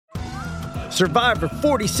Survivor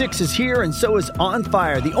 46 is here, and so is On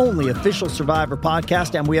Fire, the only official Survivor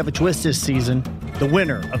podcast, and we have a twist this season. The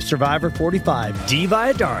winner of Survivor 45, Dee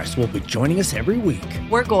Valladares, will be joining us every week.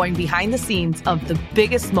 We're going behind the scenes of the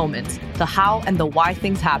biggest moments, the how and the why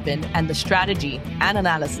things happen, and the strategy and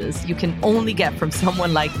analysis you can only get from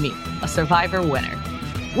someone like me, a Survivor winner.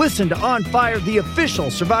 Listen to On Fire, the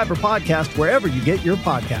official Survivor podcast, wherever you get your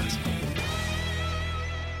podcast.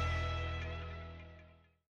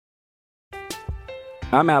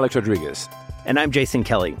 I'm Alex Rodriguez. And I'm Jason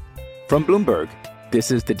Kelly. From Bloomberg,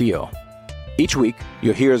 this is The Deal. Each week,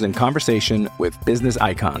 you'll hear us in conversation with business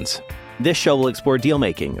icons. This show will explore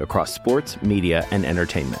deal-making across sports, media, and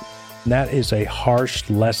entertainment. That is a harsh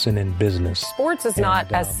lesson in business. Sports is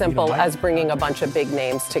not as simple as bringing a bunch of big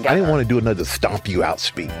names together. I didn't want to do another stomp you out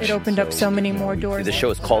speech. It opened up so many more doors. The show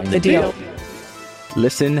is called The Deal.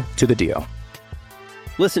 Listen to The Deal.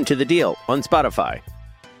 Listen to The Deal on Spotify.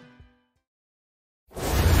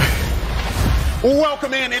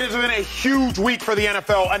 Welcome in. It has been a huge week for the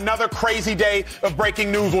NFL. Another crazy day of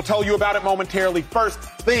breaking news. We'll tell you about it momentarily. First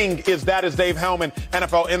thing is Dave Hellman,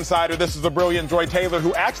 NFL insider. This is the brilliant Joy Taylor,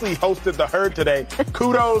 who actually hosted the herd today.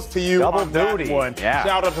 Kudos to you on that one. Yeah.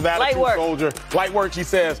 Shout out to that Light work. Soldier. Light work, she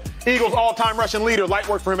says. Eagles all-time rushing leader. Light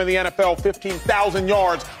work for him in the NFL. 15,000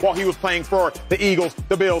 yards while he was playing for the Eagles,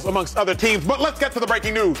 the Bills, amongst other teams. But let's get to the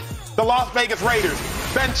breaking news. The Las Vegas Raiders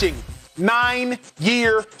benching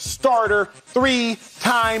 9-year starter,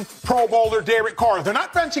 3-time Pro Bowler Derek Carr. They're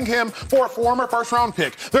not benching him for a former first-round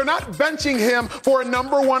pick. They're not benching him for a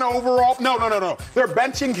number 1 overall. No. They're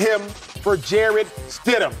benching him for Jarrett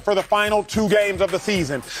Stidham for the final 2 games of the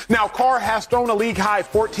season. Now, Carr has thrown a league-high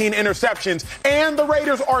 14 interceptions, and the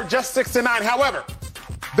Raiders are just 6-9. However,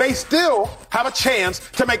 they still have a chance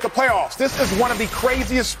to make the playoffs. This is one of the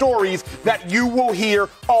craziest stories that you will hear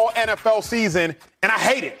all NFL season, and I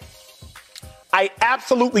hate it. I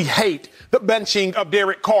absolutely hate the benching of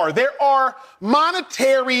Derek Carr. There are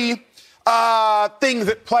monetary things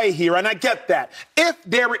at play here, and I get that. If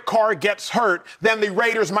Derek Carr gets hurt, then the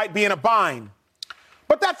Raiders might be in a bind.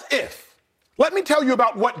 But that's if. Let me tell you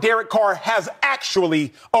about what Derek Carr has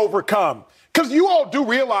actually overcome. Because you all do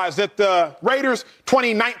realize that the Raiders'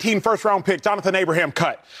 2019 first-round pick, Jonathan Abraham,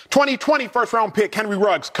 cut. 2020 first-round pick, Henry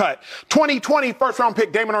Ruggs, cut. 2020 first-round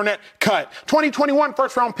pick, Damon Arnett, cut. 2021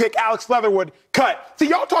 first-round pick, Alex Leatherwood, cut. See,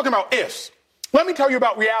 y'all talking about ifs. Let me tell you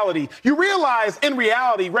about reality. You realize, in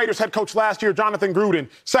reality, Raiders head coach last year, Jonathan Gruden,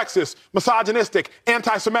 sexist, misogynistic,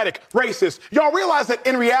 anti-Semitic, racist. Y'all realize that,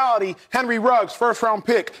 in reality, Henry Ruggs, first-round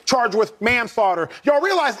pick, charged with manslaughter. Y'all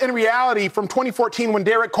realize, in reality, from 2014 when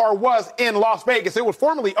Derek Carr was in Las Vegas, it was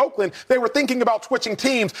formerly Oakland, they were thinking about switching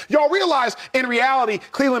teams. Y'all realize, in reality,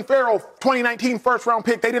 Clelin Ferrell, 2019 first-round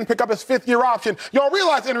pick, they didn't pick up his 5th-year option. Y'all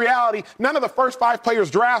realize, in reality, none of the first 5 players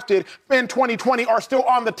drafted in 2020 are still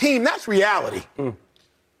on the team. That's reality.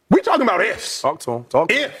 We talking about ifs. Talk to him.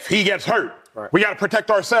 If he gets hurt, right, we got to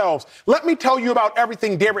protect ourselves. Let me tell you about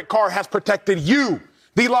everything Derek Carr has protected you,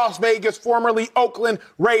 the Las Vegas, formerly Oakland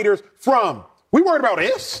Raiders, from. We worried about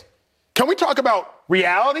ifs? Can we talk about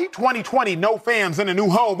reality? 2020, no fans in a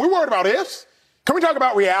new home. We worried about ifs? Can we talk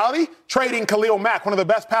about reality? Trading Khalil Mack, one of the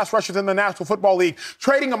best pass rushers in the National Football League.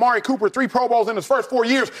 Trading Amari Cooper, 3 Pro Bowls in his first 4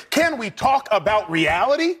 years. Can we talk about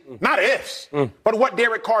reality? Not ifs, but what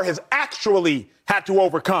Derek Carr has actually had to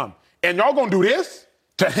overcome. And y'all gonna do this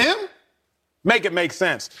to him? Make it make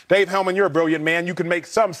sense. Dave Hellman, you're a brilliant man. You can make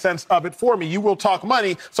some sense of it for me. You will talk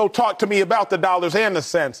money, so talk to me about the dollars and the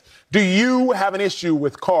cents. Do you have an issue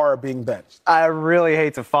with Carr being benched? I really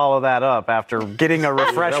hate to follow that up after getting a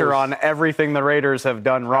refresher on everything the Raiders have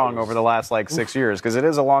done wrong over the last, 6 years, because it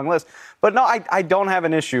is a long list. But no, I don't have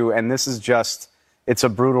an issue, and this is just, it's a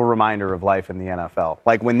brutal reminder of life in the NFL.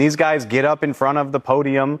 Like, when these guys get up in front of the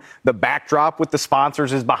podium, the backdrop with the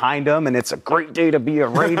sponsors is behind them, and it's a great day to be a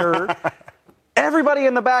Raider. Everybody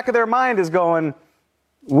in the back of their mind is going,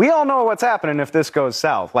 we all know what's happening if this goes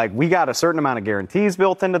south. Like, we got a certain amount of guarantees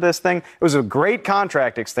built into this thing. It was a great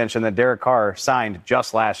contract extension that Derek Carr signed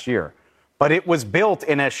just last year. But it was built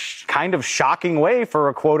in a kind of shocking way for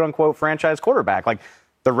a quote-unquote franchise quarterback. Like,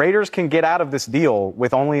 the Raiders can get out of this deal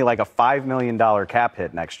with only a $5 million cap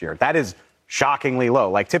hit next year. That is shockingly low.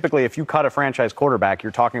 Like, typically, if you cut a franchise quarterback,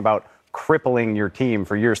 you're talking about crippling your team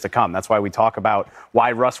for years to come. That's why we talk about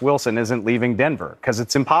why Russ Wilson isn't leaving Denver, because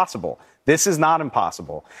it's impossible. This is not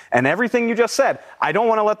impossible. And everything you just said, I don't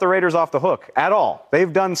want to let the Raiders off the hook at all.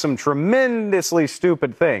 They've done some tremendously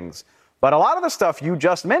stupid things. But a lot of the stuff you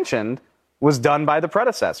just mentioned was done by the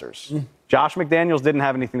predecessors. Josh McDaniels didn't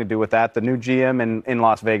have anything to do with that. The new GM in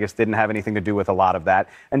Las Vegas didn't have anything to do with a lot of that.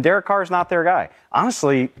 And Derek Carr is not their guy.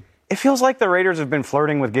 Honestly, It feels like the Raiders have been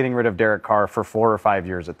flirting with getting rid of Derek Carr for 4 or 5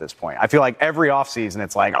 years at this point. I feel like every offseason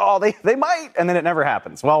it's like, oh, they might, and then it never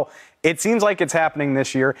happens. Well, it seems like it's happening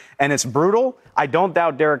this year, and it's brutal. I don't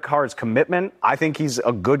doubt Derek Carr's commitment. I think he's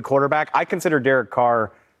a good quarterback. I consider Derek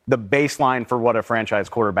Carr the baseline for what a franchise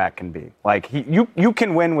quarterback can be. Like, you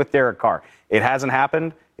can win with Derek Carr. It hasn't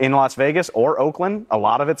happened in Las Vegas or Oakland. A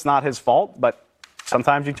lot of it's not his fault, but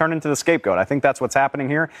sometimes you turn into the scapegoat. I think that's what's happening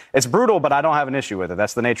here. It's brutal, but I don't have an issue with it.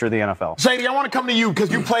 That's the nature of the NFL. JD, I want to come to you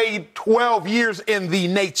because you played 12 years in the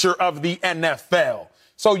nature of the NFL.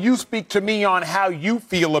 So you speak to me on how you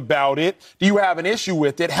feel about it. Do you have an issue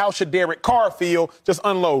with it? How should Derek Carr feel? Just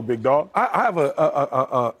unload, big dog. I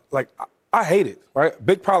have I hate it, right?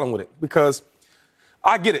 Big problem with it because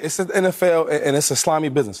I get it. It's the NFL and it's a slimy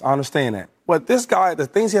business. I understand that. But this guy, the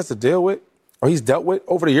things he has to deal with or he's dealt with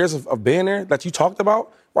over the years of being there that you talked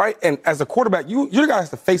about, right? And as a quarterback, you're the guy that has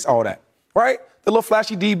to face all that, right? The little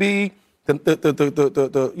flashy DB,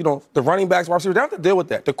 the running backs, wide receivers, they have to deal with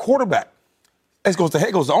that. The quarterback, it goes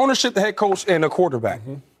the ownership, the head coach, and the quarterback.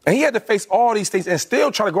 Mm-hmm. And he had to face all these things and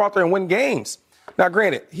still try to go out there and win games. Now,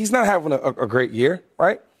 granted, he's not having a great year,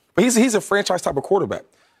 right? But he's a franchise type of quarterback.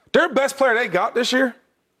 Their best player they got this year,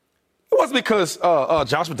 it wasn't because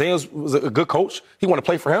Josh McDaniels was a good coach. He wanted to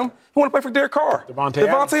play for him. He wanted to play for Derek Carr.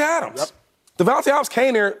 Davante Adams. Yep. Davante Adams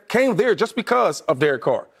came there just because of Derek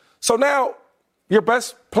Carr. So now your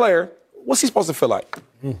best player, what's he supposed to feel like?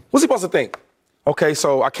 What's he supposed to think? Okay,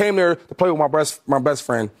 so I came there to play with my best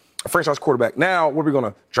friend, a franchise quarterback. Now, what are we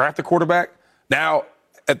going to draft a quarterback? Now,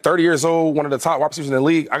 at 30 years old, one of the top wide receivers in the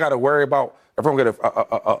league, I got to worry about if I'm going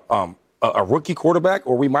to get a rookie quarterback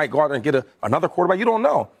or we might go out there and get another quarterback. You don't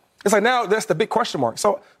know. It's like now that's the big question mark.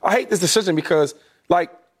 So I hate this decision because,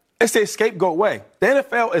 like, it's the scapegoat way. The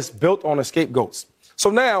NFL is built on the scapegoats.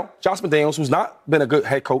 So now Josh McDaniels, who's not been a good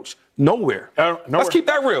head coach, nowhere. Let's keep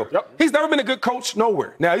that real. Yep. He's never been a good coach,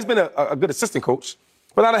 nowhere. Now, he's been a good assistant coach,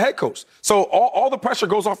 but not a head coach. So all the pressure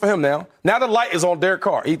goes off of him now. Now the light is on Derek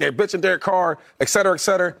Carr. They're bitching Derek Carr, et cetera, et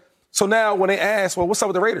cetera. So now when they ask, well, what's up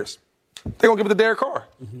with the Raiders? They're going to give it to Derek Carr.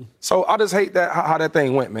 Mm-hmm. So I just hate that how that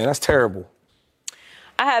thing went, man. That's terrible.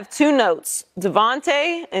 I have 2 notes,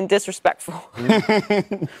 Davante and disrespectful.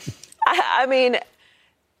 I mean,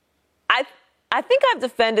 I think I've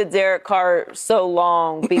defended Derek Carr so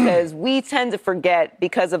long because we tend to forget,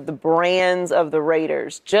 because of the brands of the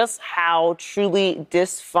Raiders, just how truly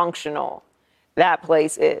dysfunctional that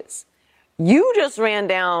place is. You just ran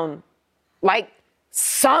down, like,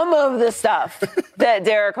 some of the stuff that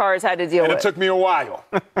Derek Carr has had to deal with. And it took me a while.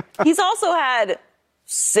 He's also had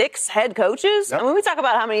 6 head coaches. Yep. I mean, we talk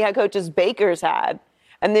about how many head coaches Baker's had,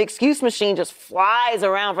 and the excuse machine just flies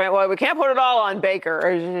around. Well, we can't put it all on Baker.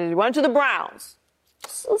 Or he went to the Browns.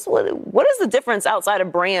 So what is the difference outside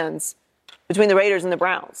of brands between the Raiders and the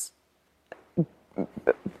Browns?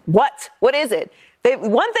 What is it?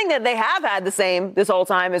 One thing that they have had the same this whole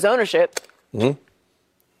time is ownership. Mm-hmm.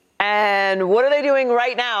 And what are they doing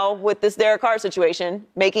right now with this Derek Carr situation?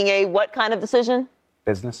 Making a what kind of decision?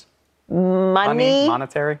 Business. Money.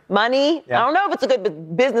 Monetary. Money. Yeah. I don't know if it's a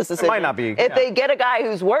good business decision. It might not be. If they get a guy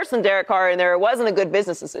who's worse than Derek Carr in there, it wasn't a good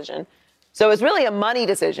business decision. So it's really a money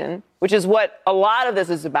decision, which is what a lot of this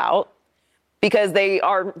is about, because they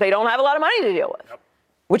don't have a lot of money to deal with,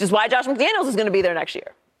 which is why Josh McDaniels is going to be there next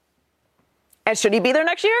year. And should he be there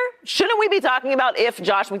next year? Shouldn't we be talking about if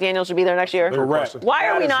Josh McDaniels should be there next year? Correct. Why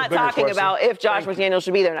are we not talking about if Josh McDaniels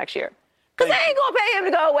should be there next year? Because they ain't going to pay him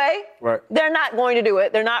to go away. Right. They're not going to do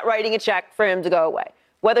it. They're not writing a check for him to go away.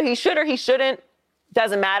 Whether he should or he shouldn't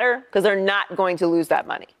doesn't matter, because they're not going to lose that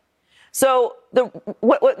money. So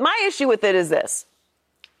what my issue with it is this.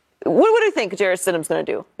 What do you think Jarrett Stidham's going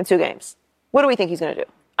to do in 2 games? What do we think he's going to do?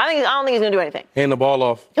 I don't think he's going to do anything. Hand the ball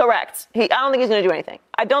off. Correct. I don't think he's going to do anything.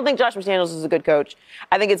 I don't think Josh McDaniels is a good coach.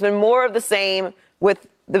 I think it's been more of the same with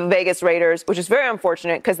the Vegas Raiders, which is very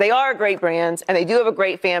unfortunate because they are a great brand and they do have a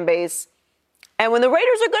great fan base. And when the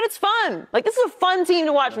Raiders are good, it's fun. Like, this is a fun team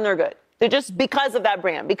to watch when they're good. They're just because of that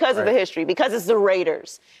brand, because of the history, because it's the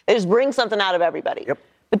Raiders. They just bring something out of everybody. Yep.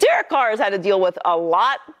 But Derek Carr has had to deal with a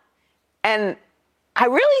lot. And I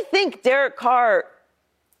really think Derek Carr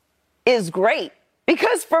is great.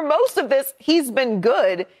 Because for most of this, he's been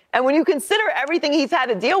good. And when you consider everything he's had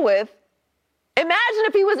to deal with, imagine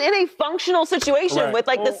if he was in a functional situation with,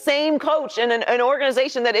 like, the same coach and an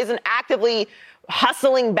organization that isn't actively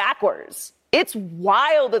hustling backwards. It's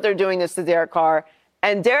wild that they're doing this to Derek Carr.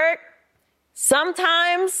 And Derek,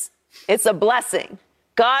 sometimes it's a blessing.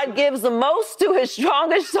 God gives the most to his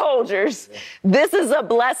strongest soldiers. This is a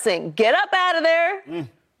blessing. Get up out of there.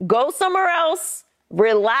 Go somewhere else.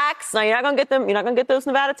 Relax. Now, you're not going to get those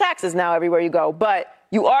Nevada taxes now everywhere you go, but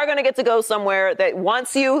you are going to get to go somewhere that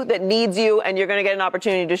wants you, that needs you, and you're going to get an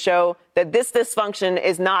opportunity to show that this dysfunction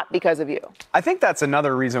is not because of you. I think that's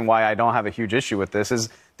another reason why I don't have a huge issue with this is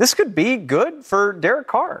this could be good for Derek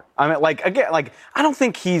Carr. I mean, I don't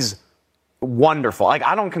think he's wonderful.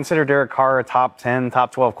 I don't consider Derek Carr a top 10,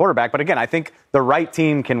 top 12 quarterback. But again, I think the right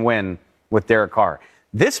team can win with Derek Carr.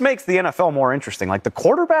 This makes the NFL more interesting. Like the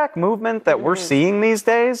quarterback movement that we're seeing these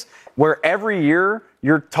days, where every year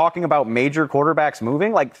you're talking about major quarterbacks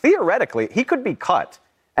moving, like theoretically, he could be cut.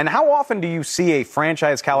 And how often do you see a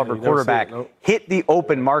franchise caliber quarterback hit the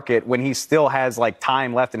open market when he still has like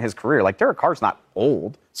time left in his career? Like Derek Carr's not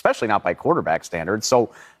old, especially not by quarterback standards. So,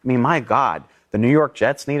 I mean, my God, the New York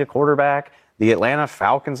Jets need a quarterback. The Atlanta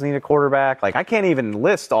Falcons need a quarterback. Like, I can't even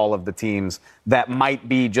list all of the teams that might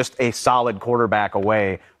be just a solid quarterback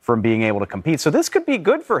away from being able to compete. So this could be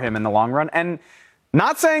good for him in the long run. And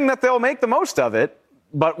not saying that they'll make the most of it,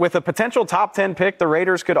 but with a potential top 10 pick, the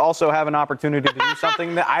Raiders could also have an opportunity to do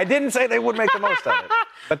something that I didn't say they would make the most of it,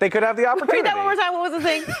 but they could have the opportunity. Read that one more time. What was the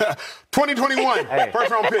thing? 2021,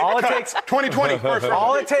 first round pick. All it takes, 2020, first round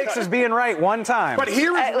all pick. it takes is being right one time. But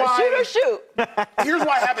here's why. Shoot. Here's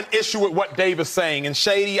why I have an issue with what Dave is saying. And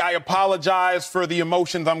Shady, I apologize for the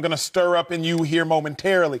emotions I'm going to stir up in you here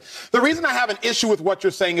momentarily. The reason I have an issue with what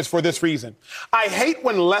you're saying is for this reason. I hate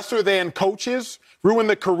when lesser than coaches ruin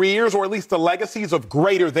the careers or at least the legacies of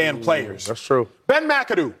greater than players. That's true. Ben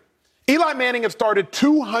McAdoo. Eli Manning had started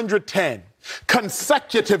 210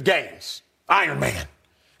 consecutive games. Iron Man.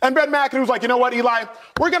 And Ben McAdoo's like, you know what, Eli?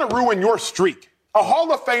 We're going to ruin your streak. A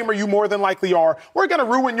Hall of Famer you more than likely are. We're going to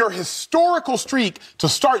ruin your historical streak to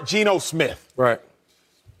start Geno Smith. Right.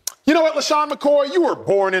 You know what, LaShawn McCoy? You were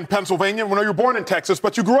born in Pennsylvania. Well, no, you were born in Texas,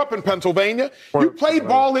 but you grew up in Pennsylvania. You played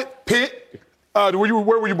ball at Pitt. Where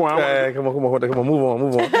were you born? Come on,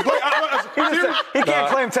 move on. He can't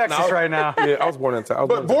claim Texas right now. Yeah, I was born in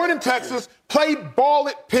Texas. Born in Texas, played ball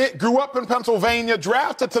at Pitt, grew up in Pennsylvania,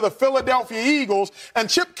 drafted to the Philadelphia Eagles, and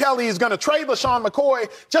Chip Kelly is going to trade LaShawn McCoy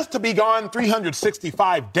just to be gone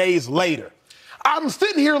 365 days later. I'm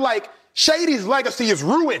sitting here like Shady's legacy is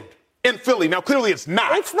ruined in Philly. Now, clearly it's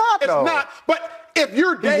not. It's not, though. It's not. But if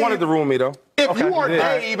you're Dave... He wanted to ruin me, though. If you are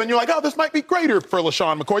Dave and you're like, oh, this might be greater for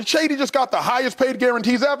LaShawn McCoy. Shady just got the highest paid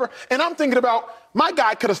guarantees ever. And I'm thinking about my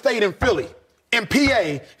guy could have stayed in Philly, in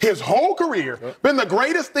PA, his whole career, been the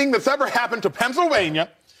greatest thing that's ever happened to Pennsylvania,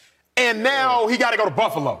 and now he got to go to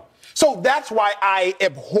Buffalo. So that's why I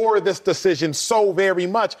abhor this decision so very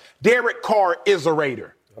much. Derek Carr is a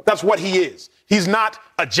Raider. That's what he is. He's not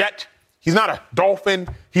a Jet. He's not a Dolphin.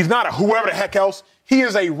 He's not a whoever the heck else. He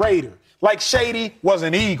is a Raider. Like Shady was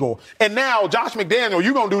an Eagle. And now, Josh McDaniel,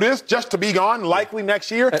 you're going to do this just to be gone likely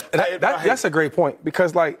next year? That's a great point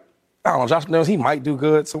because, like, I don't know, Josh McDaniels, he might do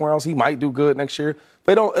good somewhere else. He might do good next year.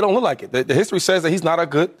 But it don't look like it. The history says that he's not a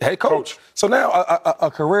good head coach. So now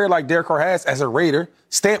a career like Derek Carr has as a Raider,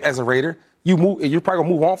 stamped as a Raider, you're probably going to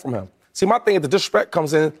move on from him. See, my thing is the disrespect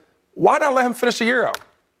comes in. Why not let him finish the year out?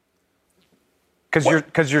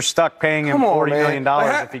 Because you're stuck paying him $40 million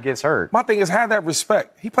if he gets hurt. My thing is have that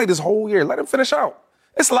respect. He played his whole year. Let him finish out.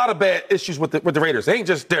 It's a lot of bad issues with the Raiders. It ain't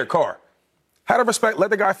just Derek Carr. Have the respect. Let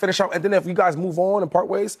the guy finish out. And then if you guys move on and part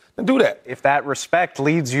ways, then do that. If that respect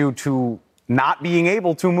leads you to not being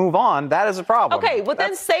able to move on, that is a problem. Okay, well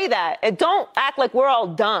then say that. And don't act like we're all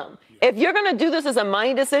dumb. If you're going to do this as a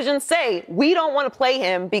money decision, say, we don't want to play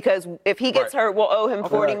him because if he gets hurt, we'll owe him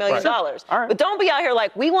 $40 million. Right. But don't be out here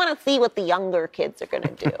like, we want to see what the younger kids are going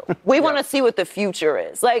to do. We want to see what the future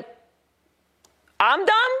is. Like, I'm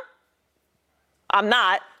dumb? I'm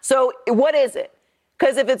not. So what is it?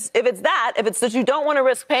 Because if it's that you don't want to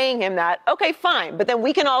risk paying him that, okay, fine. But then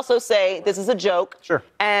we can also say this is a joke. Sure.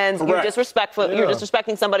 And you're disrespectful. Yeah. You're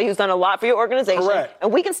disrespecting somebody who's done a lot for your organization. Correct.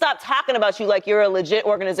 And we can stop talking about you like you're a legit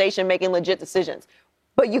organization making legit decisions.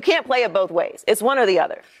 But you can't play it both ways. It's one or the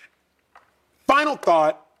other. Final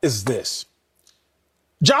thought is this.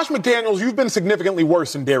 Josh McDaniels, you've been significantly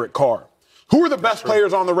worse than Derek Carr. Who are the best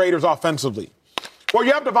players on the Raiders offensively? Well,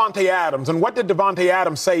 you have Davante Adams, and what did Davante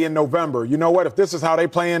Adams say in November? You know what? If this is how they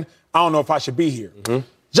playing, I don't know if I should be here. Mm-hmm.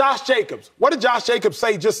 Josh Jacobs. What did Josh Jacobs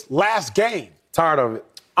say just last game? Tired of it.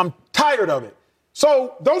 I'm tired of it.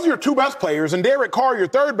 So those are your two best players, and Derek Carr, your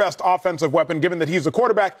third best offensive weapon, given that he's the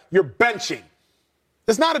quarterback, you're benching.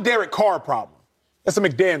 It's not a Derek Carr problem. It's a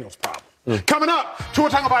McDaniels problem. Coming up,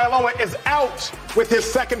 Tua Tagovailoa is out with his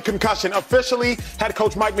second concussion. Officially, head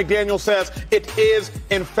coach Mike McDaniel says it is,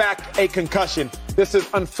 in fact, a concussion. This is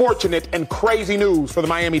unfortunate and crazy news for the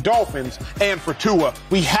Miami Dolphins and for Tua.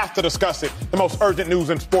 We have to discuss it. The most urgent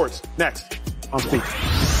news in sports. Next on Speak.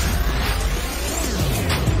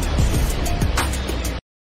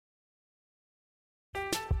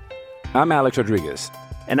 I'm Alex Rodriguez.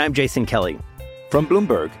 And I'm Jason Kelly. From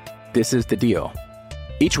Bloomberg, this is The Deal.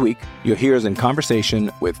 Each week, you'll hear us in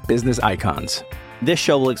conversation with business icons. This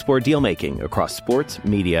show will explore deal-making across sports,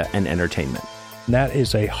 media, and entertainment. That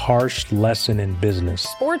is a harsh lesson in business.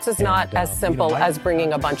 Sports is not as simple as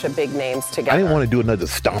bringing a bunch of big names together. I didn't want to do another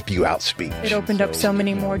stomp you out speech. It opened up so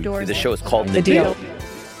many more doors. The show is called The Deal.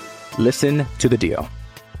 Listen to The Deal.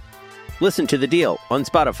 Listen to The Deal on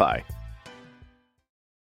Spotify.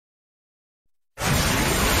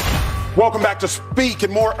 Welcome back to Speak.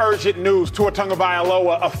 And more urgent news. Tua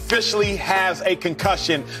Tagovailoa officially has a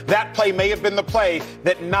concussion. That play may have been the play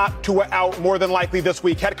that knocked Tua out more than likely this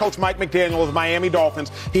week. Head coach Mike McDaniel of the Miami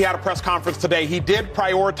Dolphins, he had a press conference today. He did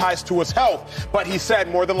prioritize Tua's health, but he said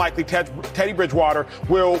more than likely Teddy Bridgewater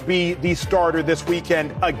will be the starter this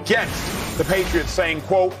weekend against the Patriots, saying,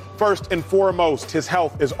 quote, first and foremost, his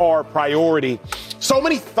health is our priority. So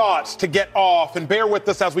many thoughts to get off, and bear with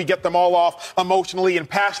us as we get them all off emotionally and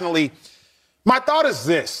passionately. My thought is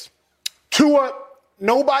this. Tua,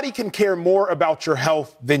 nobody can care more about your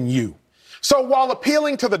health than you. So while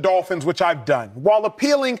appealing to the Dolphins, which I've done, while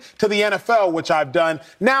appealing to the NFL, which I've done,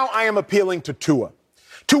 now I am appealing to Tua.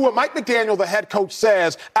 Tua, Mike McDaniel, the head coach,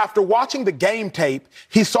 says after watching the game tape,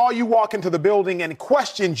 he saw you walk into the building and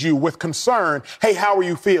questioned you with concern. Hey, how are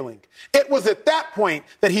you feeling? It was at that point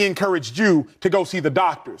that he encouraged you to go see the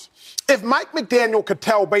doctors. If Mike McDaniel could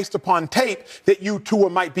tell based upon tape that you, Tua,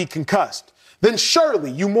 might be concussed, then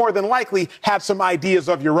surely you more than likely had some ideas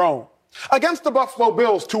of your own. Against the Buffalo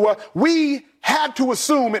Bills, Tua, we had to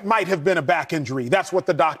assume it might have been a back injury. That's what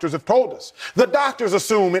the doctors have told us. The doctors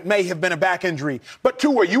assume it may have been a back injury. But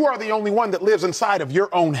Tua, you are the only one that lives inside of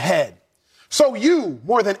your own head. So you,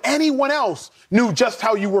 more than anyone else, knew just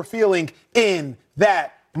how you were feeling in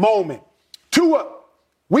that moment. Tua,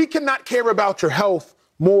 we cannot care about your health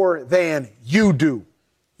more than you do.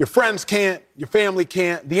 Your friends can't, your family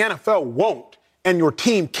can't, the NFL won't, and your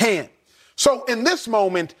team can't. So in this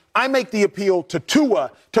moment, I make the appeal to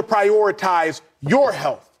Tua to prioritize your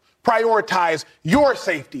health, prioritize your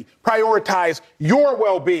safety, prioritize your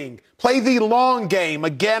well-being. Play the long game.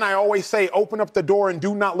 Again, I always say open up the door and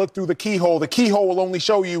do not look through the keyhole. The keyhole will only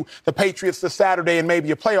show you the Patriots this Saturday and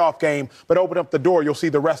maybe a playoff game, but open up the door, you'll see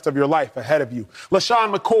the rest of your life ahead of you.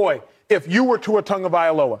 LaShawn McCoy, if you were Tua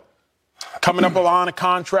Tagovailoa, coming up on a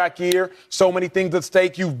contract year, so many things at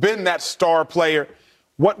stake, you've been that star player,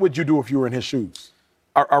 what would you do if you were in his shoes?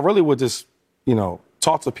 I really would just,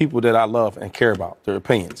 talk to people that I love and care about, their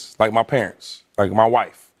opinions, like my parents, like my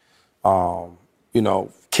wife,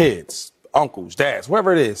 kids, uncles, dads,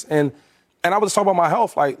 whoever it is. And I would just talk about my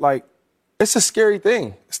health, like it's a scary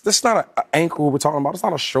thing. This is not an ankle we're talking about. It's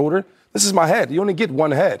not a shoulder. This is my head. You only get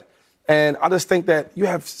one head. And I just think that you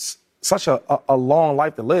have such a long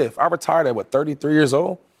life to live. I retired at, 33 years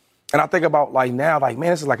old? And I think about, now, man,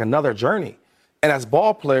 this is like another journey. And as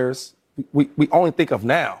ball players, we only think of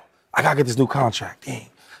now. I got to get this new contract. Dang.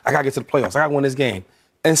 I got to get to the playoffs. I got to win this game.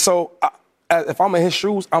 And so if I'm in his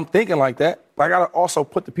shoes, I'm thinking like that. But I got to also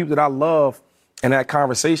put the people that I love in that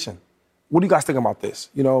conversation. What do you guys think about this?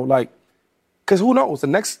 Because who knows? The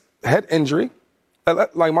next head injury,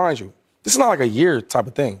 mind you, this is not like a year type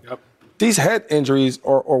of thing. Yep. These head injuries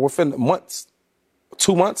are within months,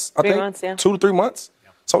 2 months, I think. 3 months, yeah. 2 to 3 months.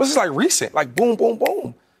 Yep. So this is like recent, like boom, boom,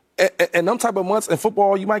 boom. And them type of months in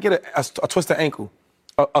football, you might get a twisted ankle,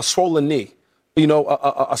 a swollen knee,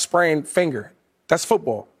 a sprained finger. That's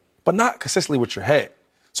football, but not consistently with your head.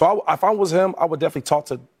 So if I was him, I would definitely talk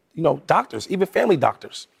to, doctors, even family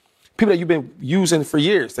doctors, people that you've been using for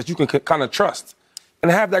years that you can kind of trust,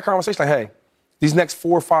 and have that conversation like, hey, these next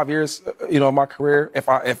 4 or 5 years, of my career, if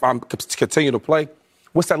I'm continue to play,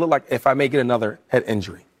 what's that look like if I may get another head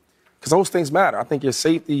injury? Because those things matter. I think your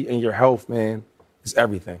safety and your health, man, is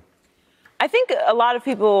everything. I think a lot of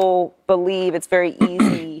people believe it's very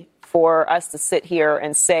easy for us to sit here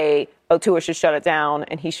and say, oh, Tua should shut it down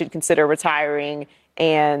and he should consider retiring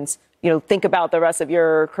and, think about the rest of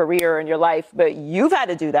your career and your life. But you've had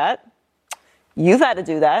to do that. You've had to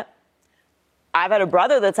do that. I've had a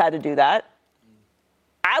brother that's had to do that.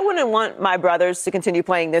 I wouldn't want my brothers to continue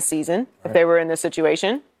playing this season if they were in this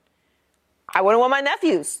situation. I wouldn't want my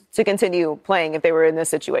nephews to continue playing if they were in this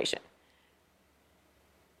situation.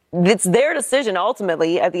 It's their decision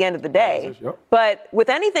ultimately at the end of the day. Yep. But with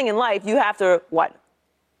anything in life, you have to,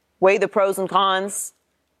 weigh the pros and cons,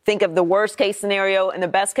 think of the worst case scenario and the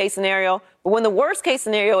best case scenario. But when the worst case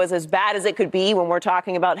scenario is as bad as it could be when we're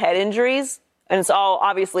talking about head injuries, and it's all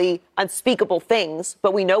obviously unspeakable things,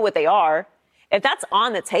 but we know what they are, if that's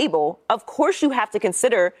on the table, of course you have to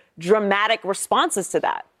consider dramatic responses to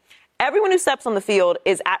that. Everyone who steps on the field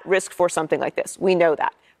is at risk for something like this. We know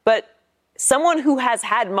that. But someone who has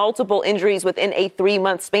had multiple injuries within a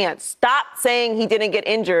 3-month span. Stop saying he didn't get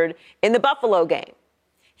injured in the Buffalo game.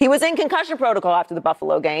 He was in concussion protocol after the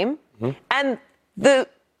Buffalo game, and the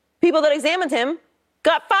people that examined him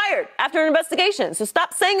got fired after an investigation. So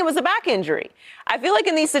stop saying it was a back injury. I feel like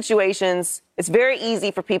in these situations, it's very easy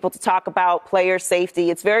for people to talk about player safety.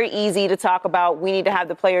 It's very easy to talk about we need to have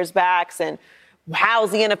the players' backs and how's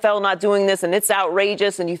the NFL not doing this, and it's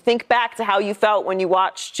outrageous. And you think back to how you felt when you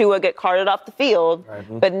watched Tua get carted off the field.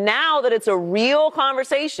 Right. But now that it's a real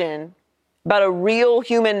conversation about a real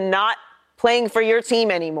human not playing for your team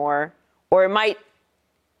anymore, or it might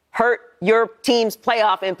hurt your team's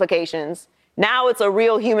playoff implications, now it's a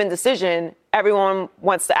real human decision. Everyone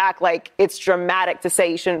wants to act like it's dramatic to say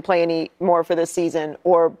he shouldn't play any more for this season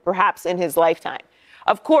or perhaps in his lifetime.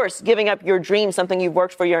 Of course, giving up your dream, something you've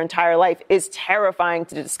worked for your entire life, is terrifying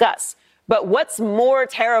to discuss. But what's more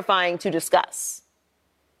terrifying to discuss?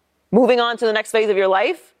 Moving on to the next phase of your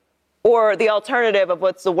life, or the alternative of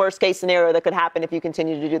what's the worst case scenario that could happen if you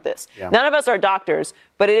continue to do this? Yeah. None of us are doctors,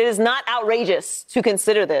 but it is not outrageous to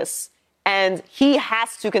consider this. And he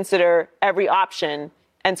has to consider every option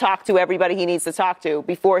and talk to everybody he needs to talk to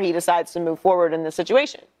before he decides to move forward in this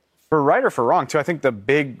situation. For right or for wrong, too, I think a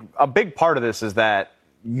big part of this is that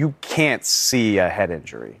you can't see a head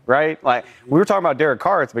injury, right? Like, we were talking about Derek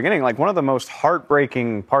Carr at the beginning. Like, one of the most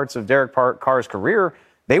heartbreaking parts of Derek Carr's career,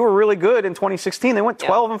 they were really good in 2016. They went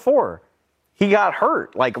 12-4. He got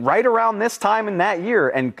hurt, like, right around this time in that year,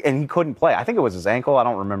 and he couldn't play. I think it was his ankle. I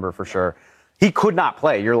don't remember for sure. He could not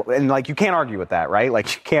play. You can't argue with that, right?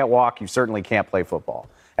 Like, you can't walk. You certainly can't play football.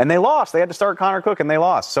 And they lost. They had to start Connor Cook, and they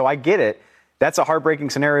lost. So I get it. That's a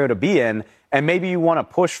heartbreaking scenario to be in. And maybe you want to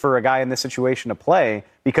push for a guy in this situation to play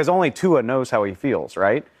because only Tua knows how he feels,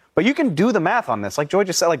 right? But you can do the math on this. Like Joy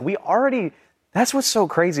just said, that's what's so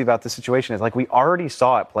crazy about this situation is, like, we already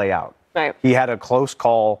saw it play out. Right. He had a close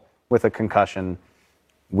call with a concussion.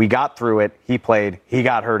 We got through it. He played. He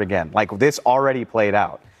got hurt again. Like, this already played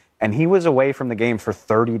out. And he was away from the game for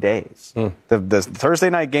 30 days. The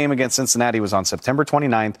Thursday night game against Cincinnati was on September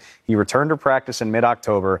 29th. He returned to practice in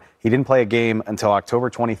mid-October. He didn't play a game until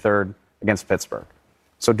October 23rd against Pittsburgh.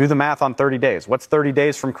 So do the math on 30 days. What's 30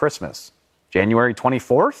 days from Christmas? January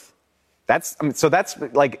 24th? That's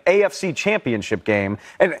like AFC championship game.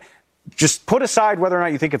 And just put aside whether or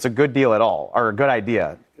not you think it's a good deal at all or a good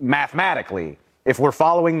idea. Mathematically, if we're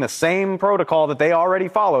following the same protocol that they already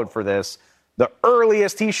followed for this, the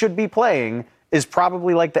earliest he should be playing is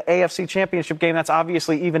probably like the AFC championship game. That's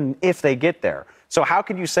obviously even if they get there. So how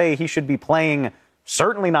could you say he should be playing,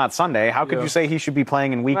 certainly not Sunday? How could you say he should be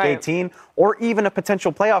playing in Week 18 or even a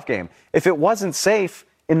potential playoff game? If it wasn't safe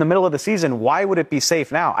in the middle of the season, why would it be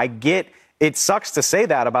safe now? I get it sucks to say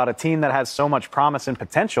that about a team that has so much promise and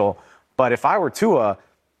potential, but if I were Tua,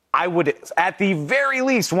 I would, at the very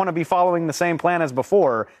least, want to be following the same plan as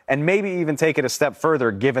before and maybe even take it a step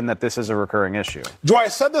further, given that this is a recurring issue. Joy, I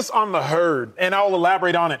said this on The Herd, and I'll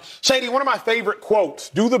elaborate on it. Shady, one of my favorite quotes,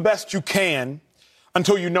 do the best you can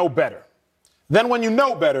until you know better. Then when you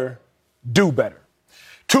know better, do better.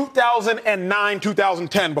 2009,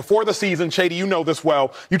 2010, before the season, Shady, you know this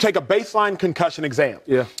well, you take a baseline concussion exam.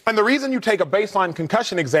 Yeah. And the reason you take a baseline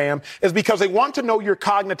concussion exam is because they want to know your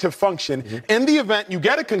cognitive function. Mm-hmm. In the event you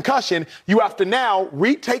get a concussion, you have to now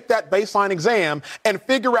retake that baseline exam and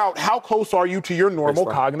figure out how close are you to your normal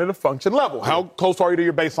cognitive function level. Mm-hmm. How close are you to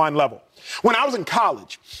your baseline level? When I was in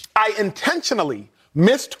college, I intentionally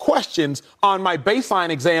missed questions on my baseline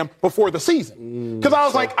exam before the season. Because I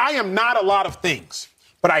was like, I am not a lot of things,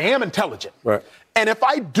 but I am intelligent. Right. And if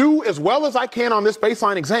I do as well as I can on this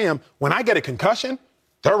baseline exam, when I get a concussion,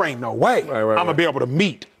 there ain't no way I'm going to be able to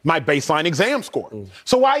meet my baseline exam score.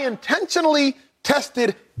 So I intentionally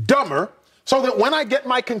tested dumber so that when I get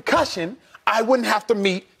my concussion, I wouldn't have to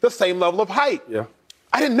meet the same level of height. Yeah.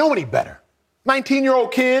 I didn't know any better.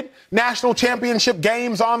 19-year-old kid, national championship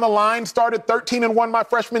games on the line, started 13-1 my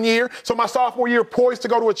freshman year, so my sophomore year poised to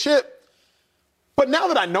go to a chip. But now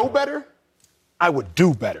that I know better, I would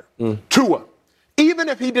do better. Tua, even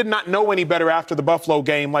if he did not know any better after the Buffalo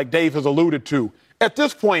game, like Dave has alluded to, at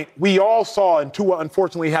this point, we all saw, and Tua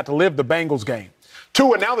unfortunately had to live the Bengals game.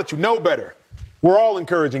 Tua, now that you know better, we're all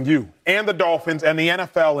encouraging you and the Dolphins and the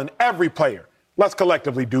NFL and every player. Let's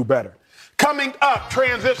collectively do better. Coming up,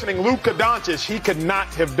 transitioning, Luka Doncic. He could not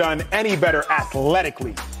have done any better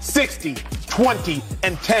athletically. 60, 20,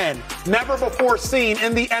 and 10. Never before seen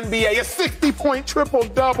in the NBA. A 60-point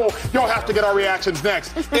triple-double. You'll have to get our reactions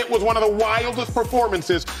next. It was one of the wildest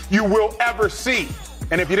performances you will ever see.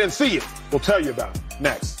 And if you didn't see it, we'll tell you about it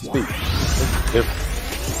next. Speak. Yep.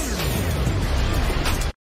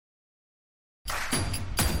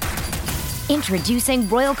 Introducing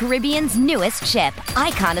Royal Caribbean's newest ship,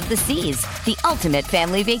 Icon of the Seas, the ultimate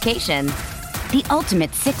family vacation. The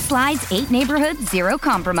ultimate 6 slides, 8 neighborhoods, 0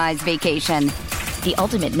 compromise vacation. The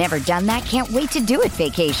ultimate never done that, can't wait to do it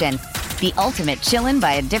vacation. The ultimate chillin'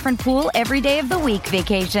 by a different pool every day of the week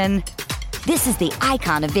vacation. This is the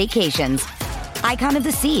Icon of vacations. Icon of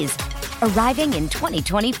the Seas, arriving in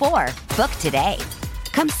 2024. Book today.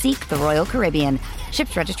 Come seek the Royal Caribbean.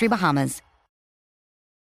 Ships Registry, Bahamas.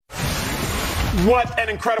 What an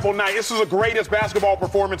incredible night. This was the greatest basketball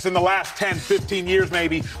performance in the last 10, 15 years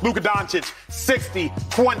maybe. Luka Doncic, 60,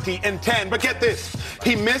 20, and 10. But get this,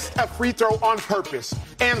 he missed a free throw on purpose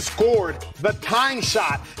and scored the tying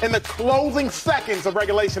shot in the closing seconds of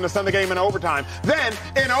regulation to send the game in overtime. Then,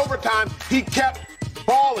 in overtime, he kept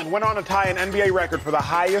balling, went on to tie an NBA record for the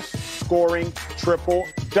highest scoring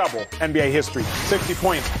triple-double NBA history. 60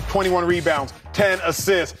 points, 21 rebounds, 10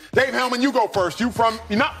 assists. Dave Hellman, you go first. You're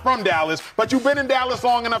not from Dallas, but you've been in Dallas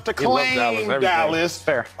long enough to claim Dallas.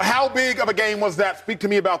 Fair. How big of a game was that? Speak to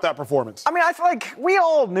me about that performance. I mean, I feel like we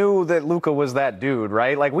all knew that Luka was that dude,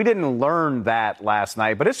 right? Like, we didn't learn that last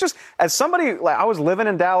night. But it's just, as somebody, like, I was living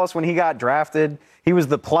in Dallas when he got drafted. He was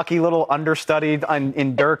the plucky little understudy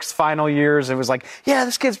in Dirk's final years. It was like, yeah,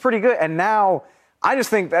 this kid's pretty good. And now, I just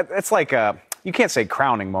think that it's like you can't say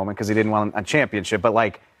crowning moment because he didn't win a championship, but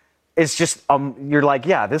like, it's just, you're like,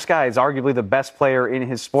 yeah, this guy is arguably the best player in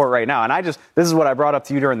his sport right now. And this is what I brought up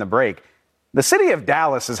to you during the break. The city of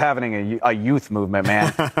Dallas is having a youth movement,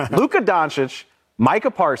 man. Luka Doncic,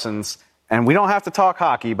 Micah Parsons, and we don't have to talk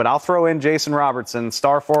hockey, but I'll throw in Jason Robertson,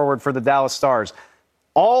 star forward for the Dallas Stars.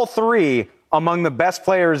 All three among the best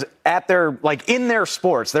players in their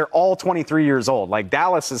sports. They're all 23 years old. Like,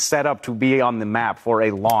 Dallas is set up to be on the map for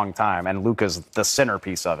a long time, and Luka's the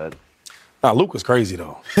centerpiece of it. Nah, Luka's crazy,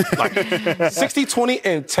 though. Like, 60, 20,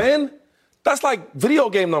 and 10, that's like video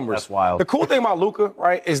game numbers. That's wild. The cool thing about Luka,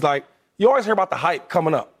 right, is like, you always hear about the hype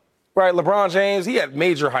coming up, right? LeBron James, he had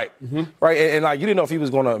major hype, right? And like, you didn't know if he was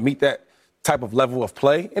going to meet that type of level of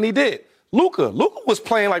play, and he did. Luka was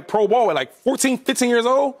playing like pro ball at like 14, 15 years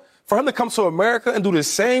old. For him to come to America and do the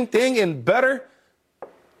same thing and better,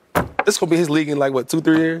 this going to be his league in like, what,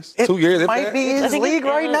 2-3 years? 2 years? It might be his league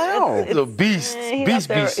right now. He's a beast.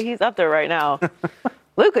 Beast. He's up there right now.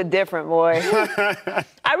 Luka different, boy. I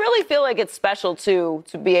really feel like it's special, too,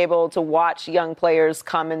 to be able to watch young players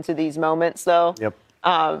come into these moments, though. Yep.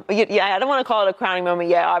 I don't want to call it a crowning moment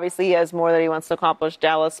yet. Obviously, he has more that he wants to accomplish.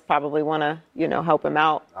 Dallas probably want to, help him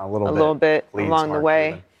out a little bit along the way.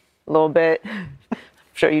 Even. A little bit.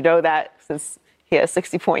 I'm sure you know that since he had a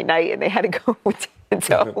 60-point night and they had to go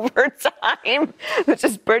into overtime, which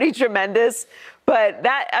is pretty tremendous. But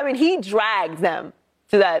he dragged them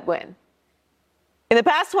to that win. In the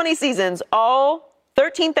past 20 seasons, all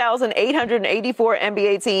 13,884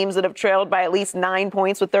 NBA teams that have trailed by at least 9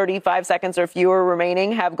 points with 35 seconds or fewer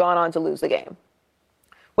remaining have gone on to lose the game.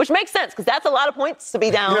 Which makes sense, because that's a lot of points to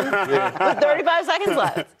be down with 35 seconds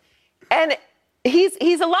left. And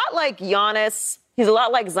he's a lot like Giannis. He's a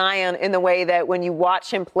lot like Zion in the way that when you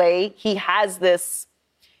watch him play, he has this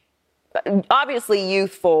obviously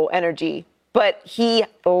youthful energy, but he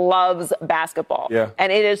loves basketball. Yeah.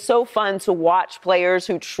 And it is so fun to watch players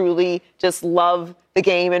who truly just love the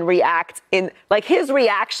game and react in, like, his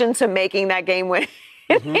reaction to making that game-winning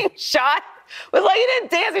shot was like, he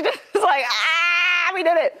didn't dance, he just was like, we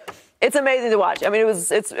did it. It's amazing to watch. I mean, it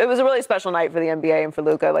was a really special night for the NBA and for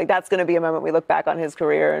Luka. Like, that's going to be a moment we look back on his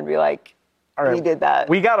career and be like, he did that.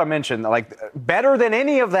 We got to mention, like, better than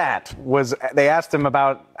any of that was they asked him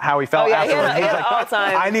about how he felt afterwards. He had like,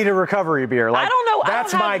 I need a recovery beer. Like, I don't know.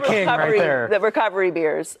 That's my king right there. The recovery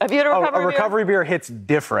beers. Have you had a recovery beer? A recovery beer hits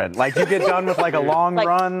different. Like, you get done with like a long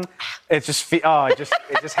run, it just hits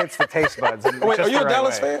the taste buds. Wait, are you a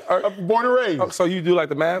Dallas fan? Born and raised. Oh, so you do like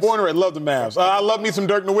the Mavs? Born and raised. Love the Mavs. I love me some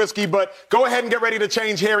Dirk Nowitzki, but go ahead and get ready to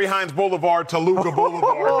change Harry Hines Boulevard to Luka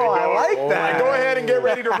Boulevard. I like that. Go ahead and get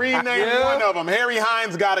ready to rename one of them. Harry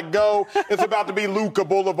Hines got to go. It's about to be Luka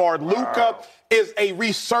Boulevard. Luka is a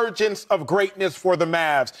resurgence of greatness for the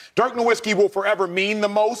Mavs. Dirk Nowitzki will forever mean the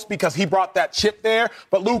most because he brought that chip there.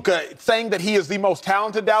 But Luka, saying that he is the most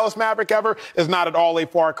talented Dallas Maverick ever is not at all a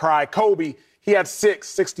far cry. Kobe, he had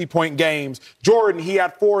 6 60-point games. Jordan, he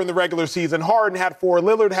had 4 in the regular season. Harden had 4.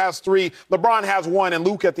 Lillard has 3. LeBron has 1. And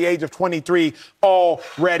Luka, at the age of 23,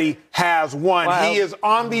 already has 1. Wow. He is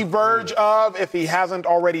on the verge of, if he hasn't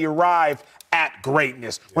already arrived, at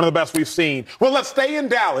greatness. One of the best we've seen. Well, let's stay in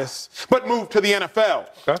Dallas, but move to the NFL.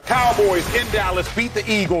 Okay. Cowboys in Dallas beat the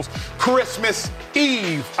Eagles Christmas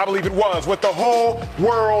Eve, I believe it was, with the whole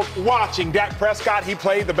world watching. Dak Prescott, he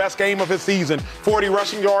played the best game of his season. 40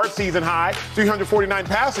 rushing yards, season high. 349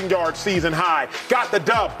 passing yards, season high. Got the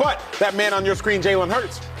dub, but that man on your screen, Jalen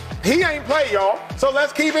Hurts, he ain't play, y'all, so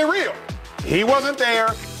let's keep it real. He wasn't there.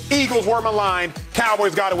 Eagles were maligned.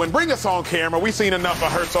 Cowboys got to win. Bring us on camera. We've seen enough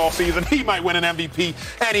of Hurts all season. He might win an MVP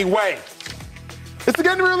anyway. It's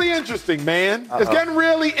getting really interesting, man. It's getting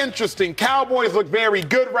really interesting. Cowboys look very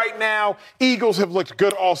good right now. Eagles have looked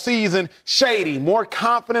good all season. Shady, more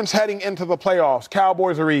confidence heading into the playoffs.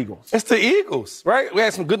 Cowboys or Eagles? It's the Eagles, right? We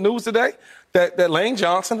had some good news today that Lane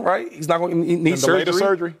Johnson, right? He's not going to need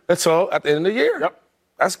surgery. That's all at the end of the year. Yep.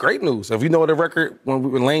 That's great news. If you know the record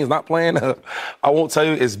when Lane's not playing, I won't tell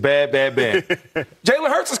you it's bad. Jalen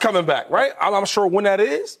Hurts is coming back, right? I'm not sure when that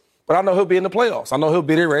is, but I know he'll be in the playoffs. I know he'll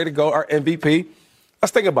be there ready to go, our MVP.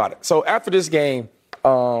 Let's think about it. So after this game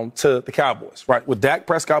to the Cowboys, right, with Dak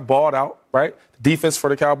Prescott balled out, right, the defense for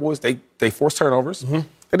the Cowboys, they forced turnovers. Mm-hmm.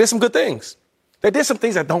 They did some good things. They did some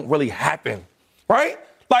things that don't really happen, right?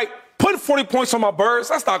 Like putting 40 points on my Birds,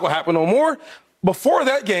 that's not going to happen no more. Before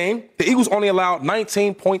that game, the Eagles only allowed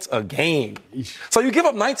 19 points a game. So you give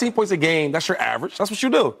up 19 points a game, that's your average. That's what you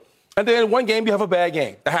do. And then in one game, you have a bad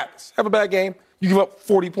game. That happens. Have a bad game, you give up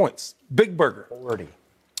 40 points. Big burger. 40.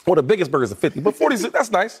 Well, the biggest burger is a 50, but 40, that's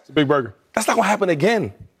nice. It's a big burger. That's not going to happen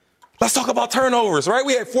again. Let's talk about turnovers, right?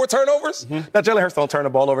 We had 4 turnovers. Mm-hmm. Now, Jalen Hurts don't turn the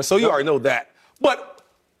ball over, so you already know that. But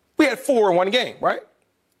we had 4 in one game, right?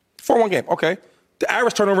 4 in one game, okay. The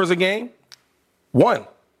average turnovers a game, 1.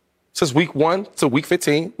 Since week 1 to week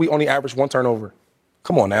 15, we only averaged 1 turnover.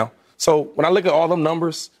 Come on now. So when I look at all them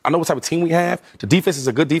numbers, I know what type of team we have. The defense is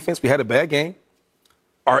a good defense. We had a bad game.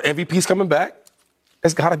 Our MVP's coming back.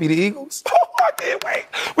 It's got to be the Eagles. Oh, I can't wait.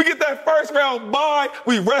 We get that first round bye.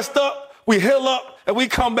 We rest up, we heal up, and we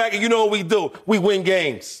come back, and you know what we do. We win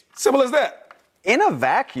games. Simple as that. In a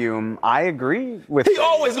vacuum, I agree with He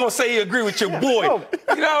always going to say he agree with your boy. No.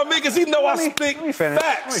 You know what I mean? Because he know I speak facts.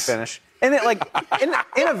 Let me finish. And then, like,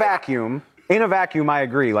 in a vacuum, I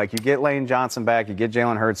agree. Like, you get Lane Johnson back, you get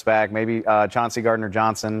Jalen Hurts back, maybe Chauncey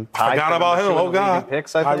Gardner-Johnson. I forgot about him. Oh, God.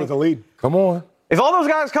 Picks, I think. With the lead. Come on. If all those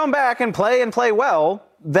guys come back and play well,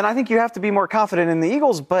 then I think you have to be more confident in the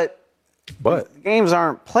Eagles. But the games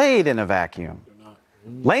aren't played in a vacuum.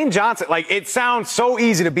 Lane Johnson, like, it sounds so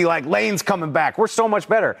easy to be like, Lane's coming back. We're so much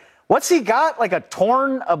better. What's he got? Like a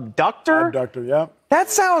torn abductor? Abductor, yeah. That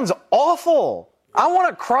sounds awful. I want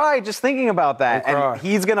to cry just thinking about that. And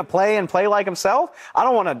he's going to play like himself? I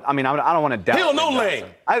don't want to, I don't want to doubt. He don't know Lane.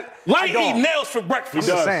 Lane eat nails for breakfast.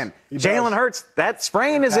 I'm just saying. Jalen Hurts, that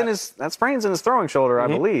sprain's in his throwing shoulder, I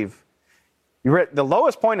believe. The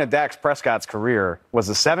lowest point of Dak Prescott's career was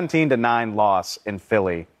a 17-9 loss in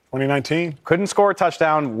Philly. 2019. Couldn't score a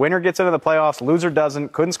touchdown. Winner gets into the playoffs. Loser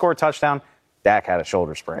doesn't. Couldn't score a touchdown. Dak had a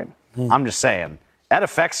shoulder sprain. I'm just saying. That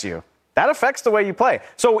affects you. That affects the way you play.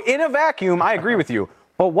 So in a vacuum, I agree with you.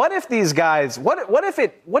 But what if these guys, what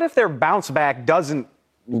if their bounce back doesn't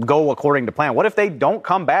go according to plan? What if they don't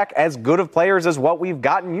come back as good of players as what we've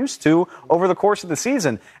gotten used to over the course of the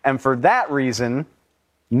season? And for that reason,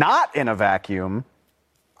 not in a vacuum,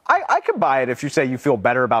 I could buy it if you say you feel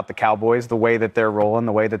better about the Cowboys, the way that they're rolling,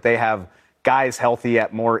 the way that they have guys healthy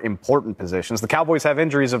at more important positions. The Cowboys have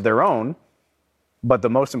injuries of their own, but the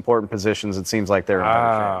most important positions, it seems like they're in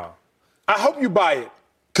better shape. I hope you buy it,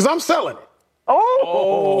 because I'm selling it.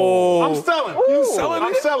 Oh. I'm selling it. You selling it?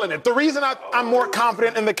 I'm selling it. The reason I'm more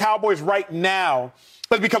confident in the Cowboys right now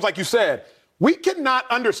is because, like you said, we cannot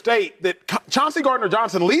understate that Chauncey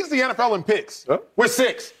Gardner-Johnson leads the NFL in picks with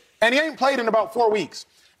 6, and he ain't played in about 4 weeks.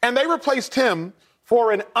 And they replaced him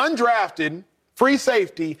for an undrafted free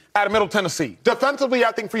safety out of Middle Tennessee. Defensively,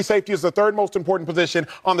 I think free safety is the 3rd most important position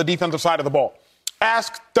on the defensive side of the ball.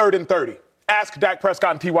 Ask 3rd and 30. Ask Dak Prescott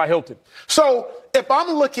and T.Y. Hilton. So if I'm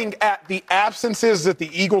looking at the absences that the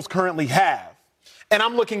Eagles currently have, and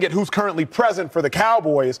I'm looking at who's currently present for the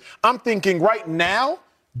Cowboys, I'm thinking right now,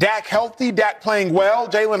 Dak healthy, Dak playing well,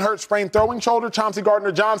 Jalen Hurts sprained throwing shoulder, Chauncey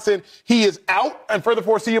Gardner-Johnson, he is out and for the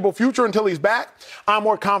foreseeable future until he's back. I'm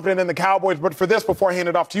more confident in the Cowboys. But for this, before I hand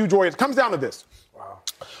it off to you, Joy, it comes down to this. Wow.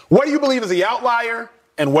 What do you believe is the outlier,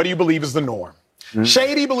 and what do you believe is the norm?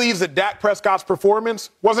 Shady believes that Dak Prescott's performance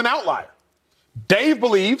was an outlier. Dave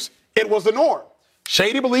believes it was the norm.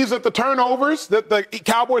 Shady believes that the turnovers that the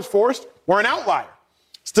Cowboys forced were an outlier.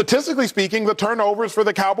 Statistically speaking, the turnovers for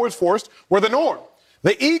the Cowboys forced were the norm.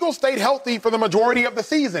 The Eagles stayed healthy for the majority of the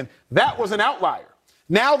season. That was an outlier.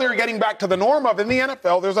 Now they're getting back to the norm of in the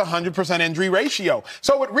NFL, there's a 100% injury ratio.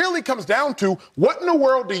 So it really comes down to what in the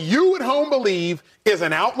world do you at home believe is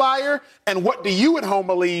an outlier and what do you at home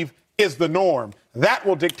believe is the norm? That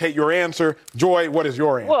will dictate your answer. Joy, what is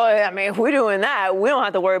your answer? Well, I mean, if we're doing that, we don't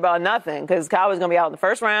have to worry about nothing because Cowboys going to be out in the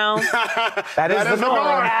first round. That is the norm.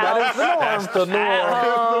 That is the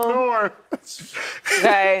norm.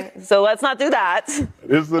 Okay, so let's not do that.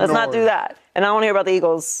 Let's not do that. And I don't want to hear about the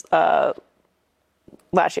Eagles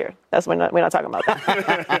last year. We're not talking about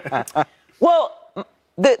that. Well,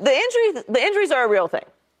 the injuries are a real thing,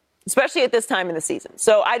 especially at this time in the season.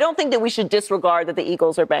 So I don't think that we should disregard that the